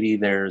that maybe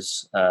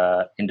there's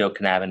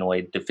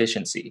endocannabinoid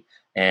deficiency,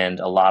 and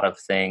a lot of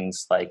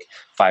things like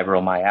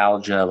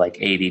fibromyalgia, like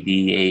ADD,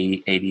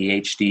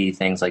 ADHD,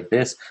 things like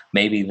this,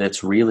 maybe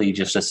that's really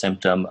just a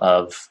symptom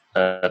of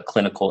a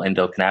clinical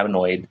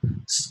endocannabinoid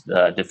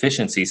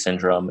deficiency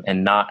syndrome,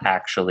 and not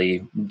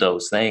actually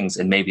those things.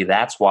 And maybe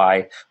that's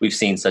why we've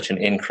seen such an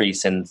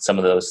increase in some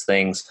of those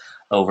things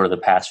over the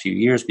past few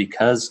years,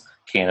 because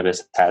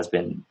cannabis has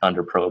been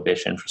under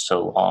prohibition for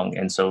so long.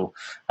 And so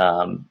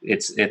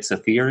it's a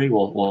theory.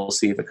 We'll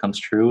see if it comes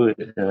true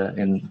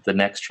in the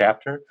next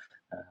chapter.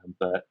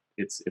 But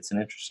it's an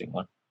interesting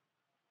one.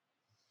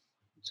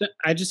 So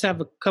I just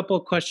have a couple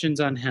of questions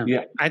on hemp.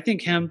 Yeah. I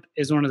think hemp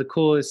is one of the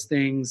coolest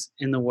things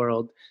in the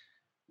world.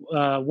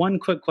 One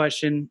quick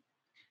question,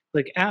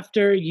 like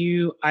after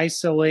you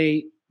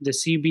isolate the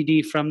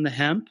CBD from the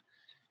hemp,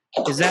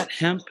 is that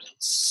hemp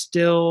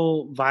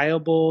still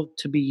viable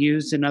to be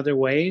used in other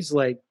ways?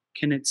 Like,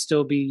 can it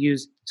still be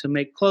used to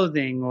make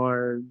clothing,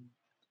 or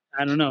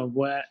I don't know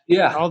what?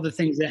 Yeah, all the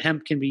things that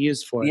hemp can be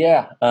used for.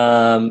 Yeah,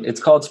 it's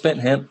called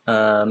spent hemp,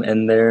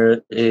 and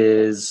there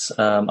is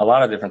a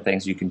lot of different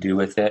things you can do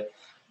with it.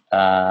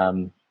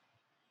 At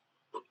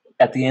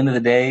the end of the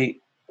day,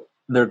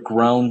 they're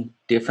grown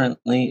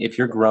differently. If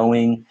you're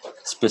growing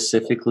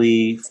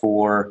specifically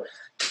for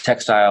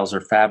textiles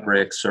or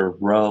fabrics or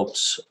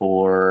ropes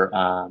or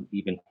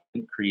even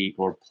concrete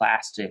or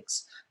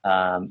plastics,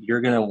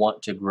 you're going to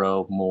want to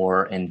grow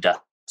more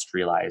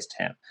industrialized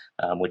hemp,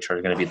 which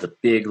are going to be the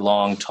big,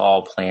 long,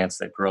 tall plants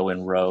that grow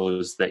in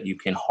rows that you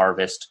can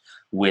harvest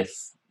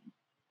with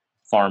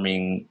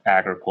farming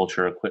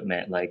agriculture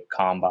equipment like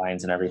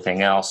combines and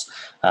everything else,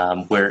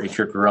 where if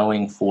you're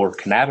growing for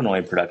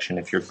cannabinoid production,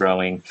 if you're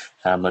growing,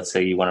 let's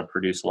say you want to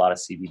produce a lot of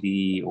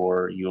CBD,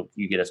 or you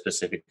get a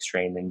specific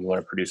strain and you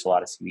want to produce a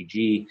lot of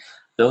CBG,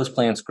 those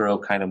plants grow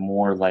kind of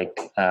more like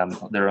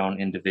their own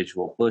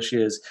individual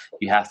bushes.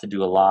 You have to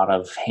do a lot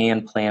of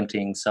hand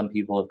planting. Some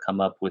people have come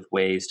up with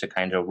ways to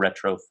kind of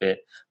retrofit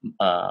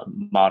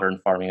modern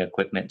farming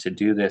equipment to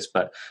do this,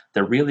 but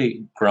they're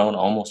really grown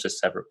almost as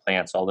separate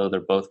plants, although they're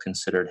both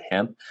considered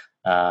hemp.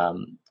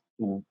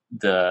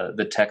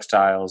 The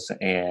textiles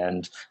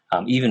and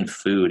even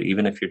food,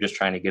 even if you're just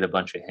trying to get a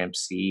bunch of hemp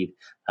seed,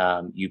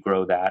 you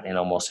grow that in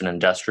almost an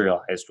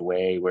industrialized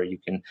way where you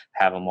can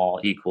have them all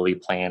equally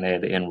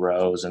planted in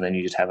rows, and then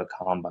you just have a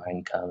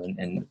combine come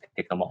and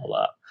pick them all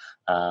up.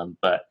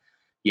 But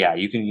yeah,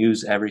 you can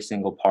use every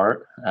single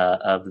part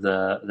of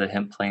the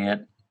hemp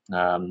plant.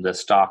 The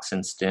stalks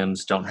and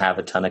stems don't have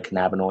a ton of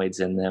cannabinoids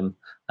in them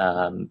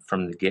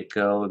from the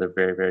get-go. They're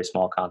very, very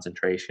small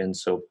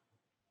concentrations. So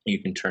you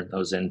can turn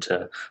those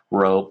into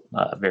rope,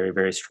 very,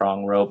 very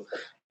strong rope.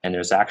 And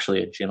there's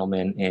actually a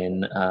gentleman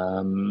in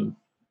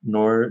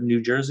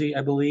New Jersey,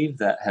 I believe,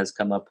 that has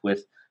come up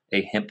with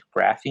a hemp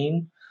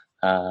graphene,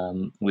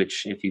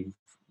 which if you've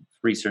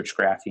researched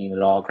graphene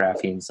at all,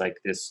 graphene's like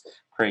this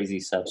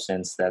crazy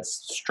substance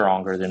that's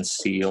stronger than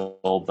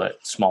steel, but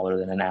smaller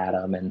than an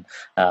atom.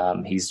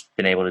 And he's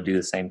been able to do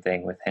the same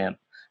thing with hemp.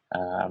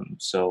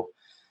 So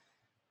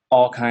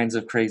all kinds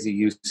of crazy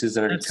uses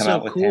that are come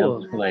out with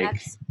cool. hemp.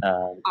 Like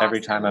Awesome. every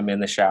time I'm in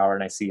the shower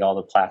and I see all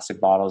the plastic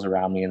bottles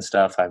around me and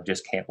stuff, I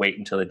just can't wait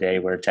until the day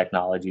where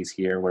technology's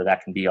here where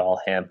that can be all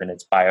hemp and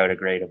it's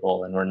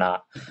biodegradable and we're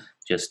not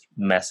just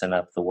messing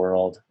up the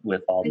world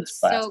with all this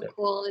plastic. So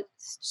cool.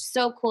 It's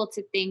so cool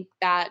to think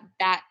that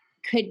that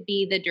could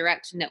be the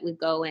direction that we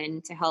go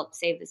in to help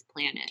save this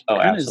planet. Oh,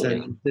 That is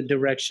absolutely. the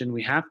direction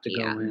we have to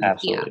go in.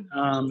 Absolutely.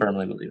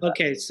 Firmly believe that.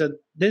 Okay, so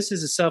this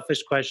is a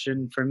selfish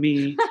question for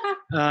me.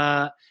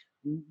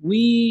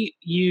 We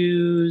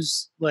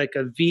use like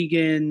a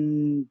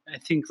vegan, I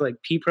think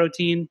like pea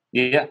protein.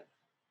 Yeah.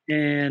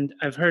 And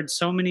I've heard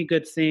so many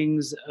good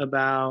things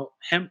about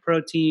hemp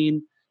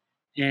protein,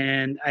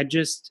 and I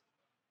just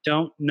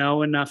don't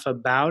know enough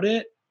about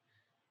it.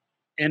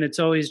 And it's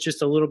always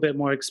just a little bit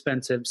more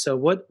expensive. So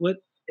what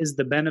is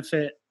the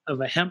benefit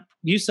of a hemp?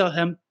 You sell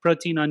hemp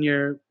protein on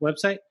your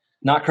website?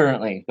 Not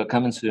currently, but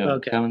coming soon.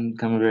 Okay. Coming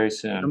very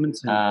soon. Coming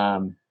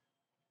soon.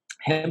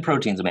 Hemp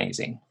protein's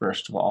amazing,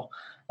 first of all.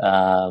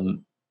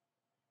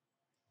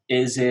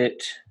 Is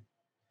it...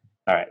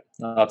 All right,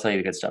 I'll tell you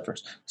the good stuff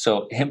first.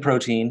 So hemp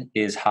protein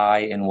is high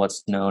in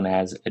what's known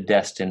as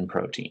edestin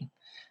protein.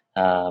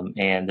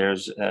 And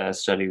there's a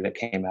study that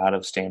came out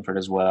of Stanford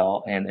as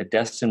well. And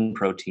edestin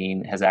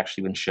protein has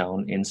actually been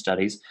shown in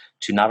studies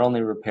to not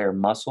only repair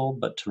muscle,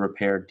 but to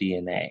repair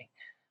DNA.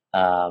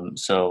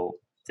 So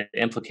the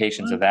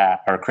implications of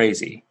that are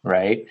crazy,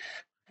 right?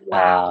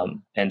 Wow.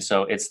 And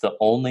so it's the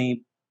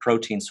only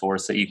protein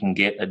source that you can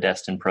get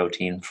edestin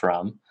protein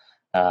from.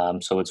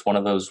 So it's one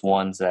of those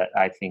ones that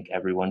I think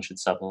everyone should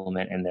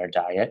supplement in their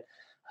diet.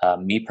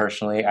 Me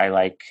personally, I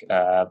like...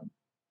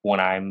 when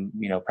I'm,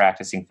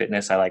 practicing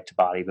fitness, I like to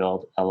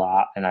bodybuild a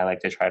lot and I like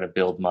to try to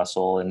build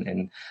muscle.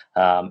 And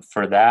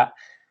for that,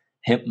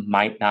 hemp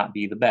might not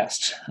be the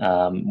best.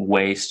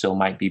 Whey still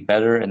might be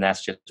better. And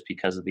that's just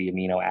because of the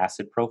amino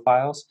acid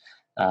profiles.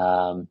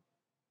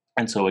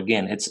 And so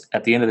again, it's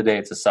at the end of the day,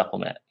 it's a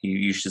supplement.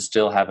 You should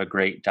still have a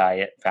great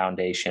diet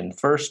foundation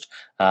first.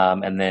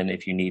 And then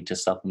if you need to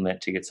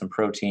supplement to get some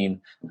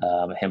protein,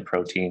 hemp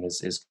protein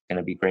is going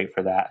to be great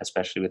for that,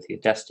 especially with the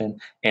edestin.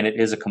 And it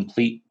is a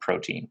complete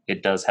protein.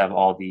 It does have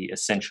all the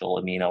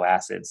essential amino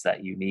acids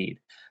that you need.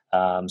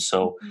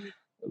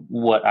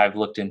 What I've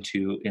looked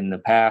into in the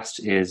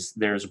past is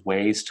there's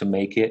ways to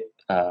make it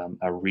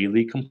a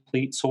really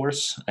complete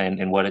source,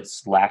 and what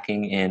it's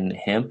lacking in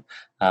hemp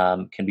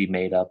can be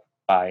made up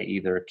by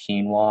either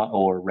quinoa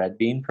or red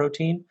bean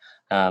protein.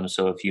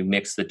 So if you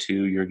mix the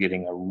two, you're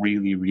getting a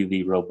really,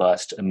 really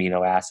robust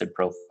amino acid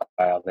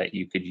profile that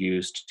you could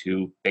use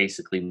to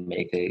basically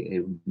make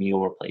a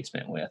meal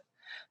replacement with.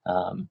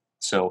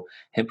 So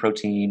hemp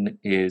protein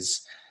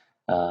is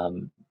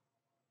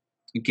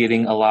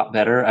getting a lot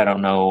better. I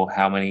don't know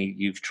how many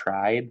you've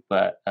tried,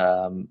 but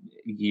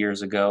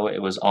years ago, it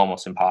was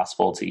almost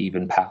impossible to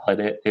even palate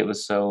it. It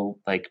was so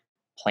like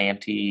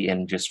planty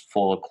and just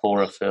full of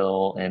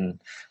chlorophyll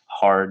and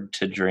hard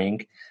to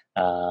drink.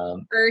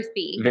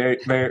 Earthy. Very,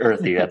 very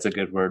earthy. That's a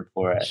good word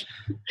for it.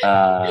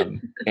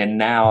 And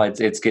now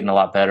it's getting a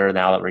lot better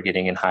now that we're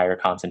getting in higher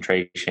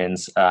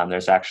concentrations.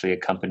 There's actually a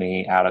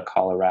company out of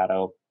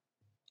Colorado,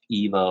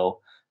 Evo,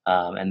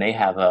 and they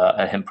have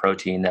a hemp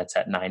protein that's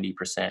at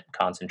 90%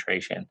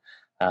 concentration.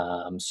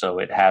 So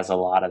it has a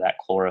lot of that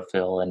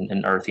chlorophyll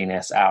and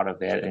earthiness out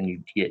of it, and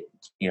you get,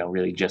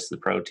 really just the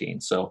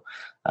protein. So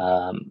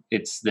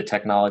it's the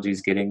technology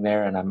is getting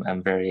there, and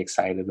I'm very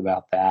excited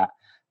about that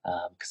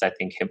because I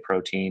think hemp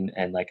protein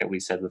and, like we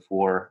said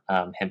before,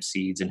 hemp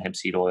seeds and hemp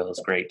seed oil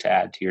is great to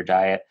add to your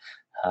diet.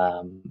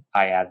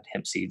 I add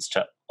hemp seeds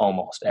to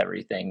almost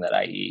everything that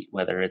I eat,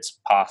 whether it's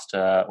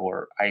pasta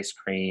or ice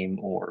cream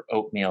or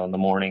oatmeal in the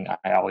morning.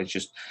 I always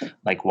just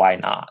like, why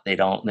not? They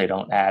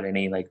don't add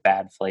any like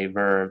bad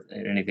flavor or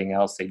anything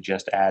else. They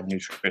just add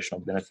nutritional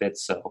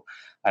benefits. So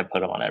I put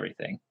them on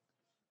everything.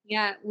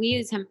 Yeah, we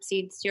use hemp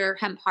seeds, your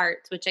hemp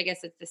hearts, which I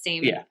guess it's the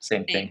same Yeah,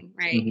 same thing. thing,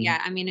 right? Hmm.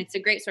 Yeah, I mean, it's a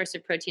great source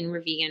of protein. We're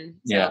vegan,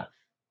 so Yeah.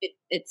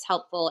 it's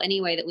helpful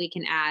any way that we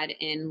can add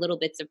in little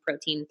bits of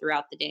protein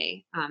throughout the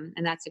day,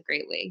 and that's a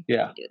great way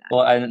Yeah. to do that.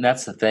 Well, and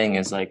that's the thing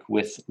is like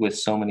with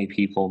so many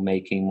people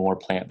making more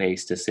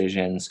plant-based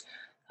decisions,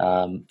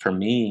 for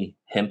me,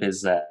 hemp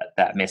is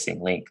that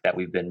missing link that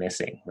we've been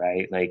missing,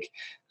 right? Like,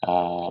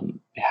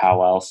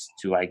 how else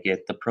do I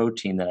get the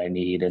protein that I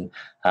need? And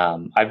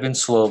I've been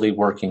slowly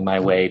working my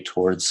way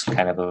towards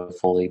kind of a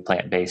fully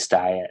plant-based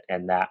diet,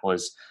 and that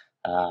was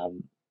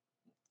um,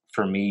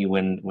 for me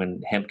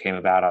when hemp came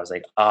about. I was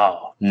like,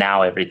 oh,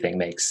 now everything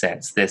makes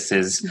sense. This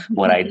is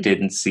what I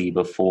didn't see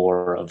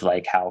before of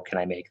like, how can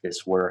I make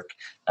this work?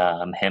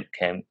 Hemp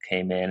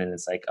came in and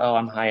it's like, oh,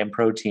 I'm high in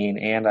protein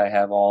and I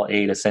have all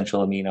 8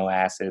 essential amino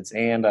acids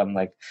and I'm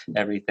like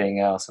everything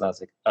else. And I was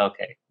like,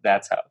 okay,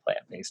 that's how a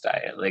plant-based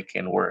diet like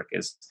can work,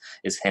 is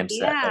hemp's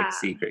that like Yeah,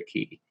 secret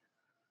key.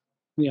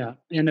 Yeah,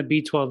 and a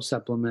B12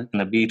 supplement.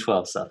 And the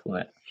B12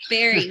 supplement.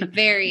 very,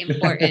 very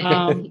important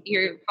Um, if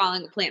you're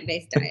following a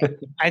plant-based diet.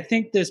 I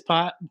think this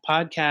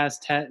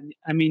podcast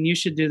I mean, you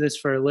should do this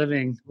for a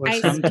living or Yeah,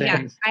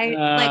 something.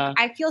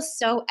 I feel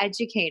so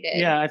educated.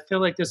 Yeah, I feel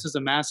like this is a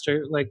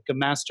master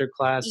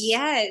class.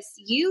 Yes,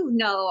 you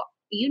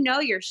know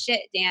your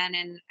shit, Dan.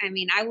 And I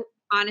mean,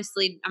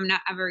 honestly, I'm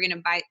not ever gonna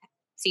buy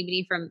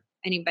CBD from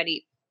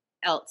anybody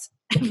else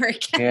ever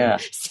again. Yeah.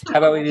 So, How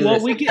about we do Well,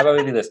 this? How about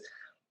we do this?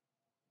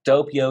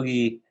 Dope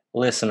Yogi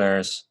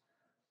listeners,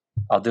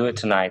 I'll do it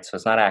tonight, so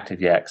it's not active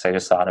yet because I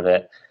just thought of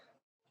it.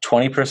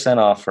 20%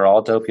 off for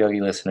all Dope Yogi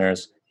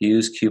listeners.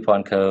 Use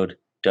coupon code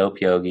Dope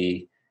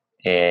Yogi,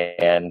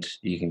 and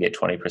you can get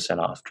 20%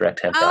 off. oh my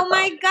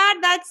DirectHemp.com. God,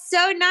 that's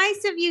so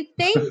nice of you.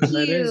 Thank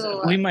That is,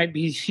 you. we might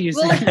be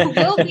using.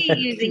 We'll be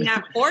using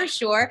that for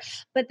sure.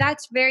 But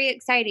that's very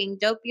exciting.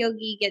 Dope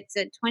Yogi gets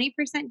a 20%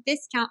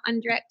 discount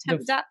on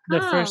DirectHemp.com. the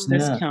first Yeah.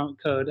 discount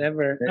code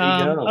ever. There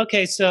you go.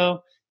 Okay,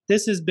 so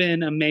this has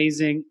been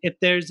amazing. If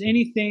there's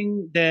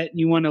anything that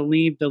you want to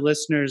leave the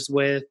listeners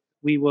with,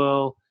 we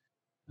will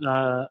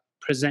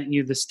present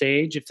you the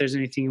stage. If there's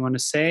anything you want to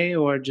say,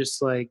 or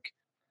just like,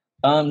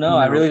 No,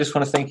 I really just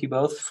want to thank you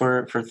both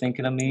for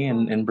thinking of me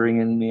and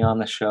bringing me on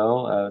the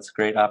show. It's a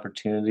great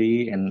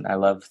opportunity, and I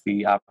love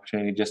the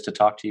opportunity just to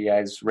talk to you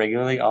guys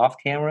regularly off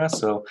camera.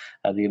 So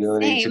the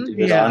ability Same. to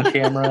do it Yeah. on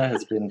camera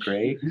has been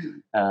great.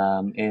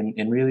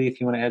 And really, if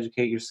you want to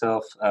educate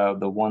yourself,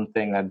 the one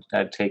thing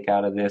I'd take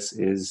out of this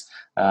is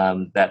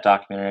that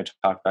documentary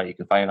I talked about. You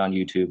can find it on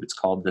YouTube. It's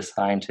called The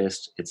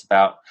Scientist. It's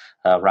about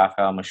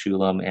Raphael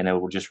Mechoulam, and it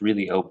will just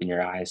really open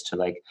your eyes to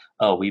like,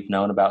 oh, we've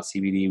known about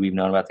CBD, we've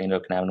known about the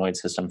endocannabinoid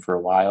system for a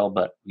while,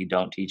 but we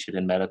don't teach it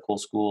in medical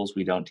schools.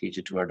 We don't teach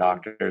it to our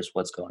doctors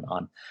what's going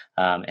on.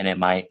 And it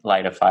might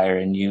light a fire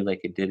in you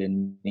like it did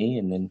in me.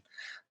 And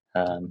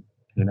then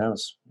who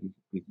knows?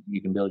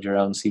 You can build your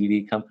own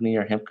CBD company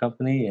or hemp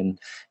company, and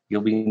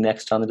you'll be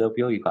next on the Dope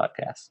Yogi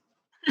podcast.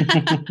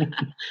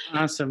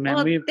 awesome, man.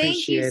 Well, We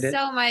thank you appreciate it.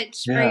 so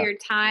much for Yeah. your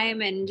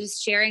time and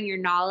just sharing your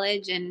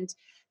knowledge and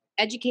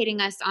educating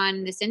us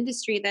on this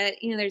industry that,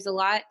 there's a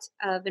lot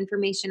of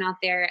information out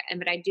there.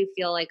 But I do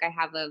feel like I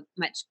have a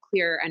much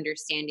clearer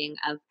understanding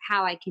of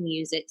how I can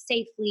use it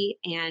safely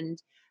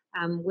and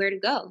where to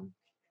go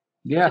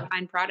Yeah. to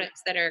find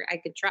products that I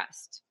could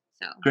trust.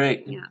 So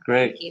Great. yeah,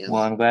 Great. thank you.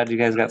 Well, I'm glad you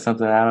guys got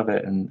something out of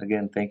it. And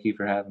again, thank you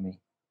for having me.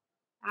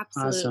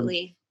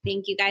 Absolutely.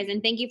 Thank you guys.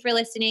 And thank you for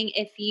listening.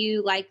 If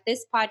you like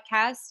this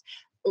podcast,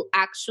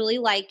 actually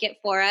like it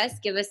for us.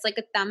 Give us like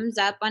a thumbs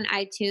up on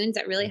iTunes.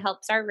 That really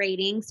helps our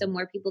rating so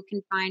more people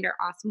can find our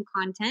awesome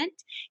content,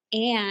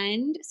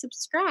 and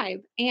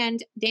subscribe.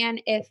 And Dan,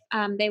 if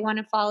they want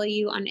to follow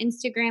you on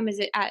Instagram, is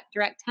it at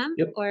Direct Hemp?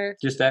 Yep. Or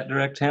Just at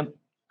Direct Hemp.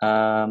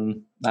 I'd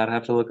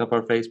have to look up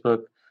our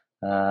Facebook.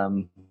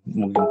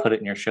 We can put it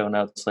in your show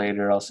notes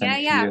later. I'll send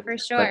it to you. for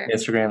sure. But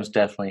Instagram's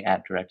definitely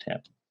at Direct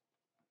Hemp.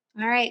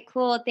 All right,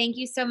 cool. Thank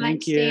you so much,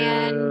 Thank you.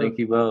 Dan. Thank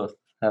you both.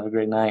 Have a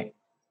great night.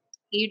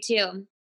 You too.